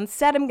land. So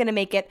instead I'm going to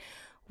make it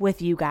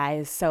with you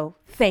guys. So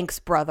thanks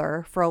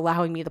brother for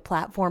allowing me the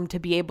platform to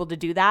be able to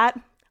do that.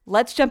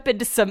 Let's jump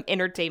into some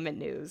entertainment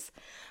news.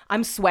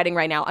 I'm sweating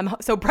right now.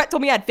 So Brett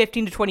told me I had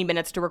 15 to 20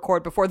 minutes to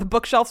record before the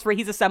bookshelves where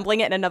he's assembling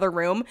it in another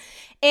room.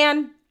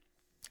 And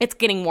it's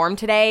getting warm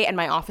today and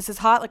my office is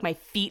hot. Like my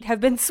feet have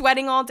been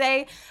sweating all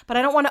day, but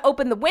I don't want to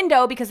open the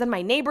window because then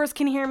my neighbors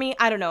can hear me.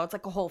 I don't know. It's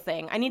like a whole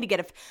thing. I need to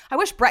get I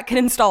wish Brett could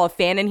install a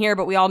fan in here,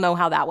 but we all know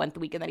how that went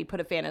the weekend that he put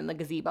a fan in the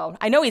gazebo.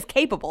 I know he's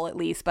capable at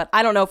least, but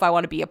I don't know if I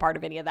want to be a part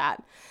of any of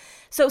that.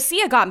 So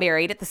Sia got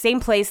married at the same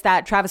place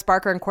that Travis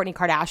Barker and Kourtney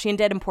Kardashian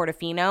did in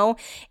Portofino,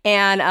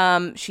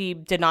 and she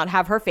did not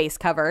have her face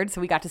covered, so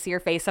we got to see her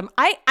face.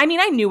 I mean,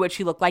 I knew what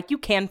she looked like. You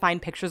can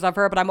find pictures of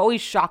her, but I'm always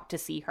shocked to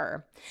see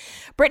her.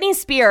 Britney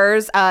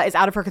Spears is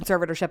out of her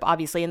conservatorship,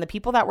 obviously, and the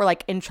people that were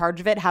like in charge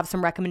of it have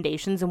some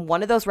recommendations, and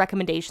one of those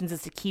recommendations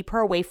is to keep her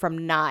away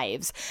from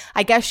knives.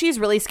 I guess she's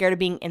really scared of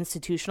being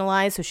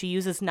institutionalized, so she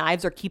uses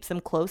knives or keeps them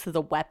close as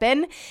a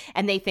weapon,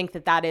 and they think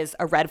that that is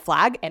a red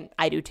flag, and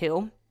I do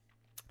too.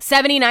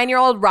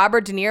 79-year-old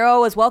Robert De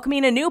Niro is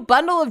welcoming a new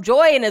bundle of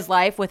joy in his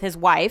life with his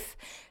wife,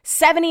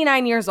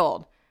 79 years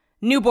old,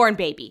 newborn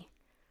baby.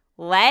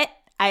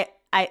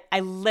 I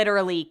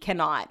literally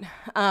cannot.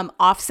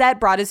 Offset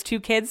brought his two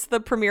kids to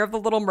the premiere of The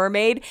Little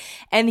Mermaid,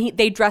 and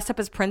they dressed up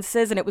as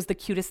princesses, and it was the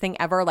cutest thing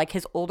ever. Like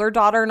his older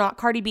daughter, not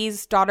Cardi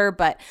B's daughter,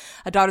 but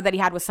a daughter that he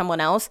had with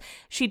someone else.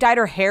 She dyed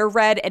her hair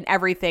red and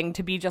everything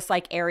to be just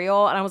like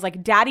Ariel. And I was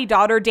like,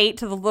 daddy-daughter date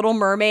to The Little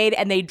Mermaid,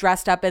 and they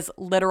dressed up as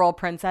literal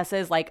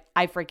princesses. Like,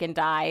 I freaking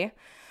die.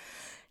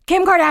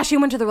 Kim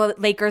Kardashian went to the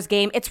Lakers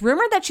game. It's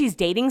rumored that she's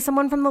dating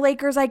someone from the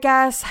Lakers, I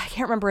guess. I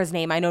can't remember his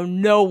name. I know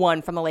no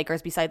one from the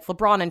Lakers besides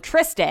LeBron and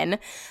Tristan.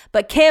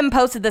 But Kim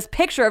posted this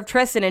picture of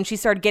Tristan and she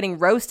started getting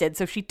roasted,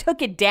 so she took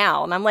it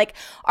down. I'm like,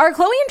 are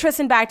Khloe and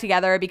Tristan back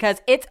together?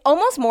 Because it's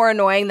almost more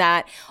annoying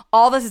that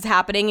all this is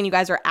happening and you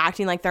guys are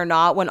acting like they're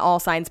not when all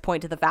signs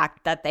point to the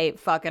fact that they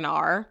fucking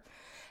are.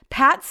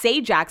 Pat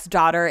Sajak's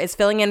daughter is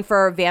filling in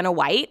for Vanna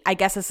White. I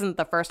guess this isn't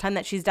the first time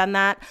that she's done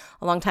that.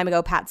 A long time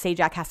ago, Pat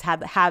Sajak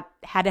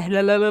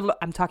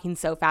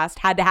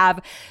had to have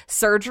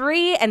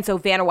surgery. And so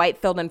Vanna White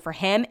filled in for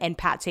him and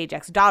Pat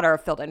Sajak's daughter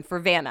filled in for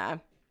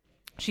Vanna.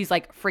 She's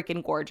like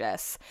freaking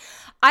gorgeous.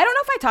 I don't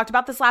know if I talked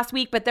about this last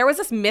week, but there was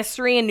this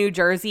mystery in New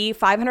Jersey.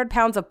 500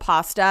 pounds of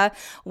pasta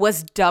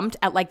was dumped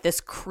at like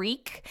this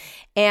creek,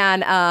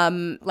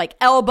 and like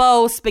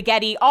elbow,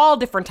 spaghetti, all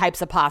different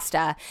types of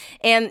pasta.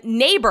 And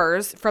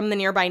neighbors from the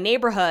nearby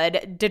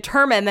neighborhood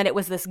determined that it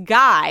was this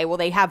guy. Well,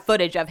 they have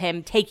footage of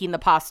him taking the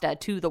pasta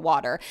to the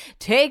water.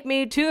 Take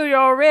me to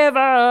your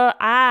river.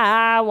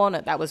 I want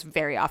it. That was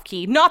very off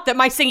key. Not that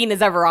my singing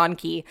is ever on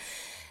key.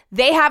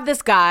 They have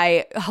this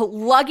guy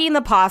lugging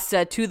the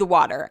pasta to the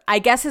water. I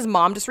guess his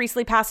mom just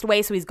recently passed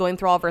away, so he's going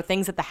through all of her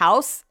things at the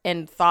house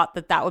and thought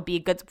that that would be a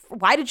good...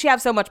 Why did she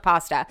have so much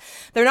pasta?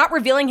 They're not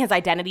revealing his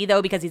identity,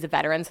 though, because he's a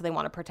veteran, so they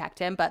want to protect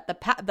him. But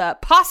the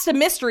pasta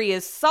mystery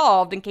is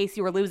solved, in case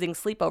you were losing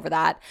sleep over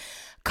that.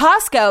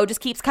 Costco just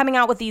keeps coming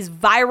out with these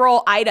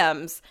viral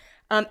items.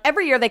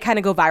 Every year they kind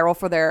of go viral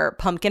for their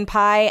pumpkin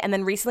pie. And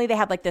then recently they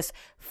had like this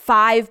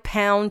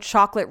 5-pound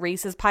chocolate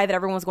Reese's pie that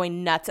everyone was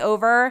going nuts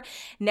over.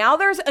 Now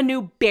there's a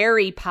new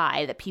berry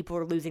pie that people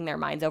are losing their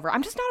minds over.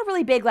 I'm just not a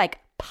really big like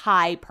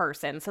pie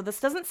person, so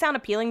this doesn't sound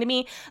appealing to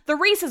me. The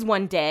Reese's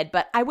one did,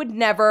 but I would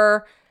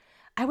never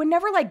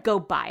like go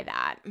buy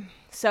that.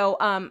 So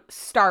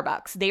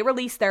Starbucks, they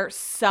released their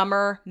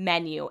summer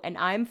menu and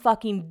I'm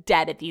fucking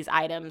dead at these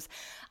items.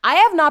 I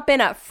have not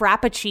been a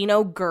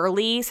Frappuccino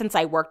girly since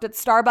I worked at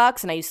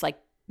Starbucks and I used to like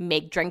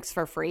make drinks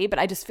for free, but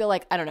I just feel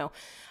like, I don't know,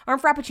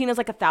 aren't Frappuccinos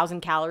like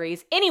 1,000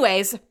 calories?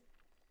 Anyways,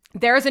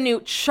 there's a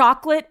new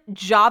chocolate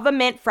Java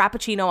Mint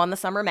Frappuccino on the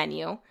summer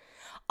menu,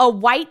 a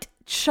white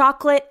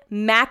chocolate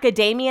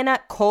macadamia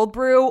nut cold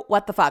brew.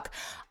 What the fuck?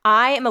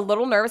 I am a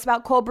little nervous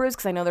about cold brews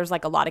because I know there's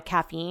like a lot of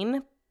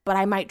caffeine, but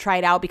I might try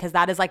it out because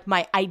that is like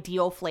my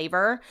ideal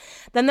flavor.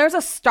 Then there's a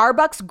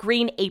Starbucks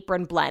Green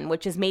Apron blend,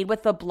 which is made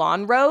with the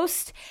blonde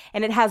roast,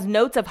 and it has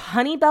notes of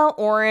honey bell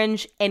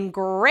orange and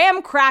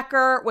graham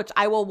cracker, which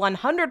I will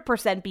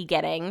 100% be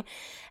getting.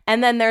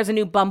 And then there's a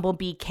new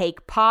Bumblebee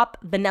Cake Pop,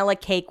 vanilla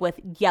cake with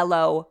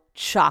yellow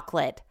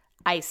chocolate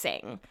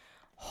icing.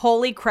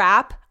 Holy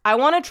crap. I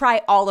want to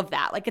try all of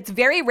that. Like, it's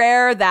very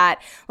rare that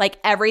like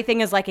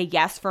everything is like a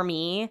yes for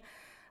me,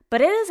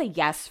 but it is a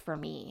yes for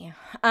me.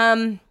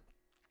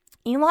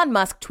 Elon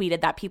Musk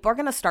tweeted that people are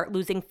going to start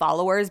losing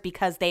followers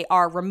because they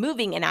are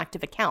removing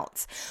inactive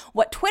accounts.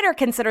 What Twitter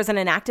considers an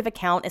inactive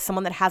account is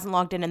someone that hasn't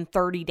logged in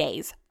 30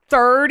 days.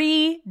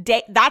 30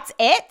 days. That's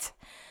it?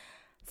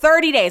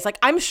 30 days. Like,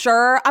 I'm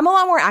sure I'm a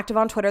lot more active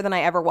on Twitter than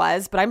I ever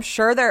was, but I'm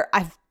sure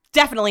I've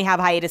definitely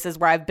have hiatuses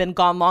where I've been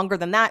gone longer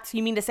than that. So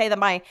you mean to say that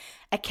my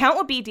account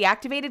would be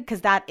deactivated?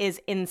 Because that is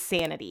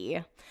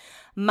insanity.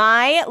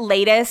 My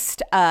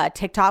latest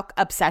TikTok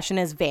obsession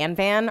is Van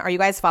Van. Are you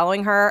guys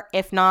following her?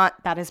 If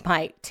not, that is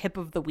my tip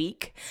of the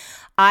week.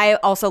 I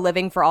also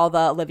living for all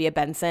the Olivia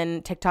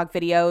Benson TikTok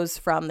videos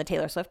from the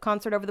Taylor Swift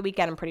concert over the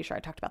weekend. I'm pretty sure I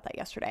talked about that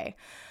yesterday.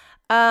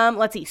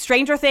 Let's see.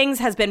 Stranger Things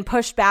has been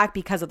pushed back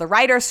because of the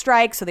writer's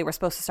strike, so they were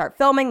supposed to start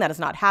filming. That has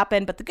not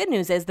happened. But the good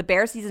news is The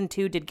Bear Season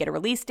 2 did get a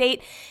release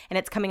date, and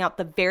it's coming out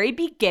the very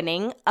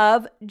beginning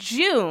of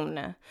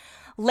June.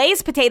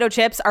 Lay's potato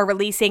chips are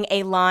releasing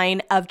a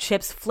line of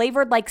chips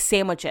flavored like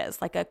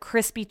sandwiches, like a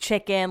crispy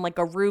chicken, like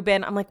a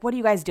Reuben. I'm like, what are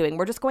you guys doing?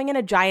 We're just going in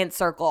a giant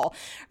circle.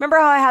 Remember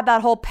how I had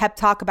that whole pep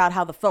talk about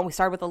how the phone, we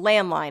started with a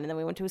landline and then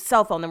we went to a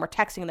cell phone, then we're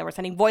texting and then we're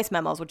sending voice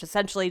memos, which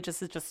essentially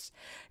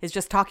is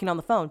just talking on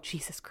the phone.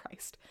 Jesus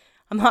Christ.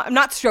 I'm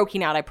not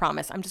stroking out, I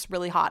promise. I'm just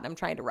really hot and I'm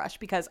trying to rush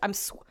because I'm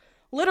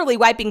literally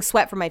wiping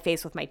sweat from my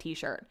face with my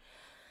t-shirt.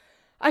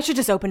 I should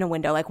just open a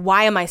window. Like,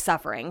 why am I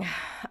suffering?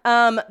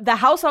 The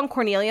house on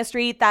Cornelia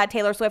Street that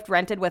Taylor Swift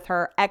rented with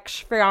her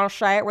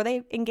ex-fiancé, were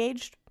they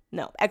engaged?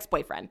 No,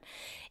 ex-boyfriend,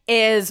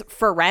 is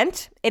for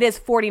rent. It is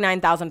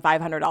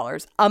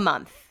 $49,500 a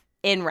month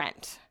in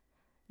rent.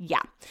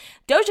 Yeah.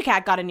 Doja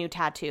Cat got a new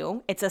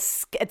tattoo. It's a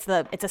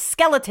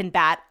skeleton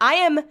bat. I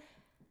am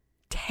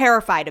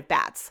terrified of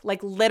bats,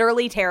 like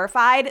literally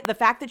terrified. The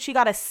fact that she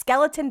got a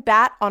skeleton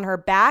bat on her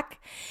back,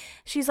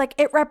 she's like,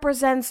 it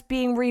represents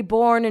being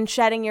reborn and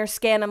shedding your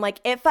skin. I'm like,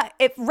 it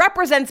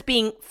represents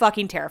being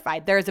fucking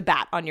terrified. There's a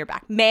bat on your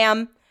back.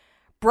 Ma'am,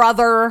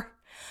 brother.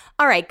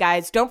 All right,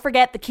 guys, don't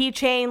forget the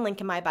keychain, link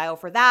in my bio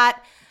for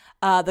that.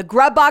 The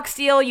Grub Box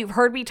deal, you've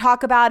heard me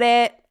talk about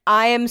it.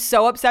 I am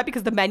so upset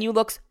because the menu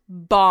looks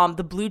bomb.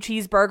 The blue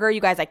cheeseburger,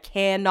 you guys, I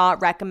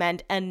cannot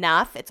recommend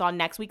enough. It's on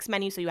next week's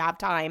menu, so you have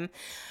time.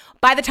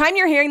 By the time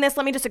you're hearing this,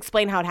 let me just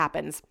explain how it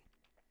happens.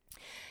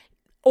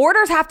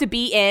 Orders have to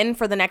be in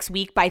for the next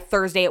week by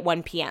Thursday at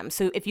 1 p.m.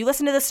 So if you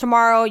listen to this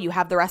tomorrow, you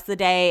have the rest of the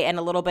day and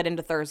a little bit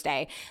into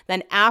Thursday.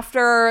 Then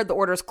after the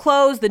orders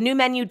close, the new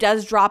menu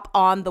does drop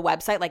on the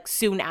website like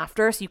soon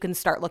after, so you can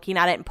start looking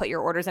at it and put your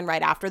orders in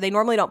right after. They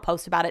normally don't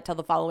post about it till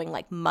the following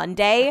like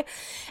Monday.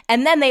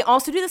 And then they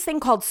also do this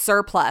thing called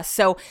surplus.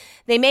 So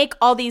they make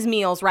all these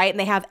meals, right? And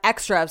they have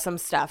extra of some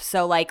stuff.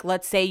 So like,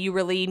 let's say you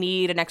really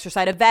need an extra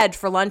side of veg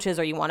for lunches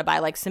or you want to buy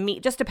like some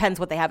meat. Just depends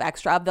what they have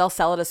extra of. They'll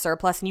sell it as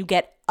surplus and you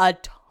get a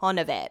ton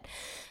of it.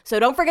 So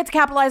don't forget to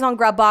capitalize on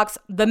Grubbox.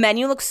 The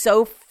menu looks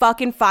so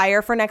fucking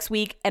fire for next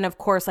week. And of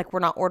course, like, we're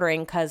not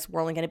ordering because we're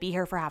only going to be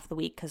here for half the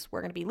week because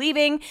we're going to be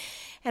leaving.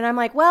 And I'm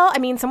like, well, I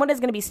mean, someone is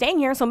going to be staying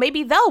here, so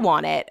maybe they'll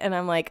want it. And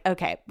I'm like,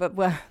 okay, but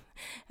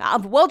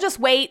we'll just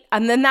wait.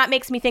 And then that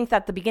makes me think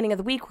that the beginning of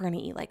the week, we're going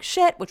to eat like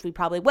shit, which we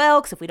probably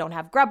will because if we don't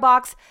have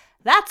Grubbox,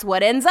 that's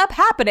what ends up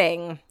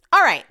happening.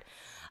 All right.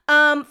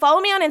 Follow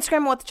me on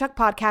Instagram, What the Chuck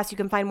Podcast. You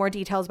can find more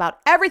details about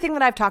everything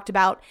that I've talked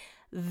about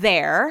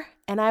there,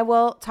 and I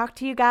will talk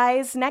to you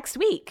guys next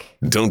week.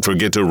 Don't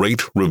forget to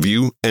rate,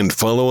 review, and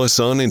follow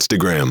us on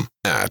Instagram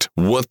at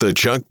What the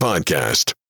Chuck Podcast.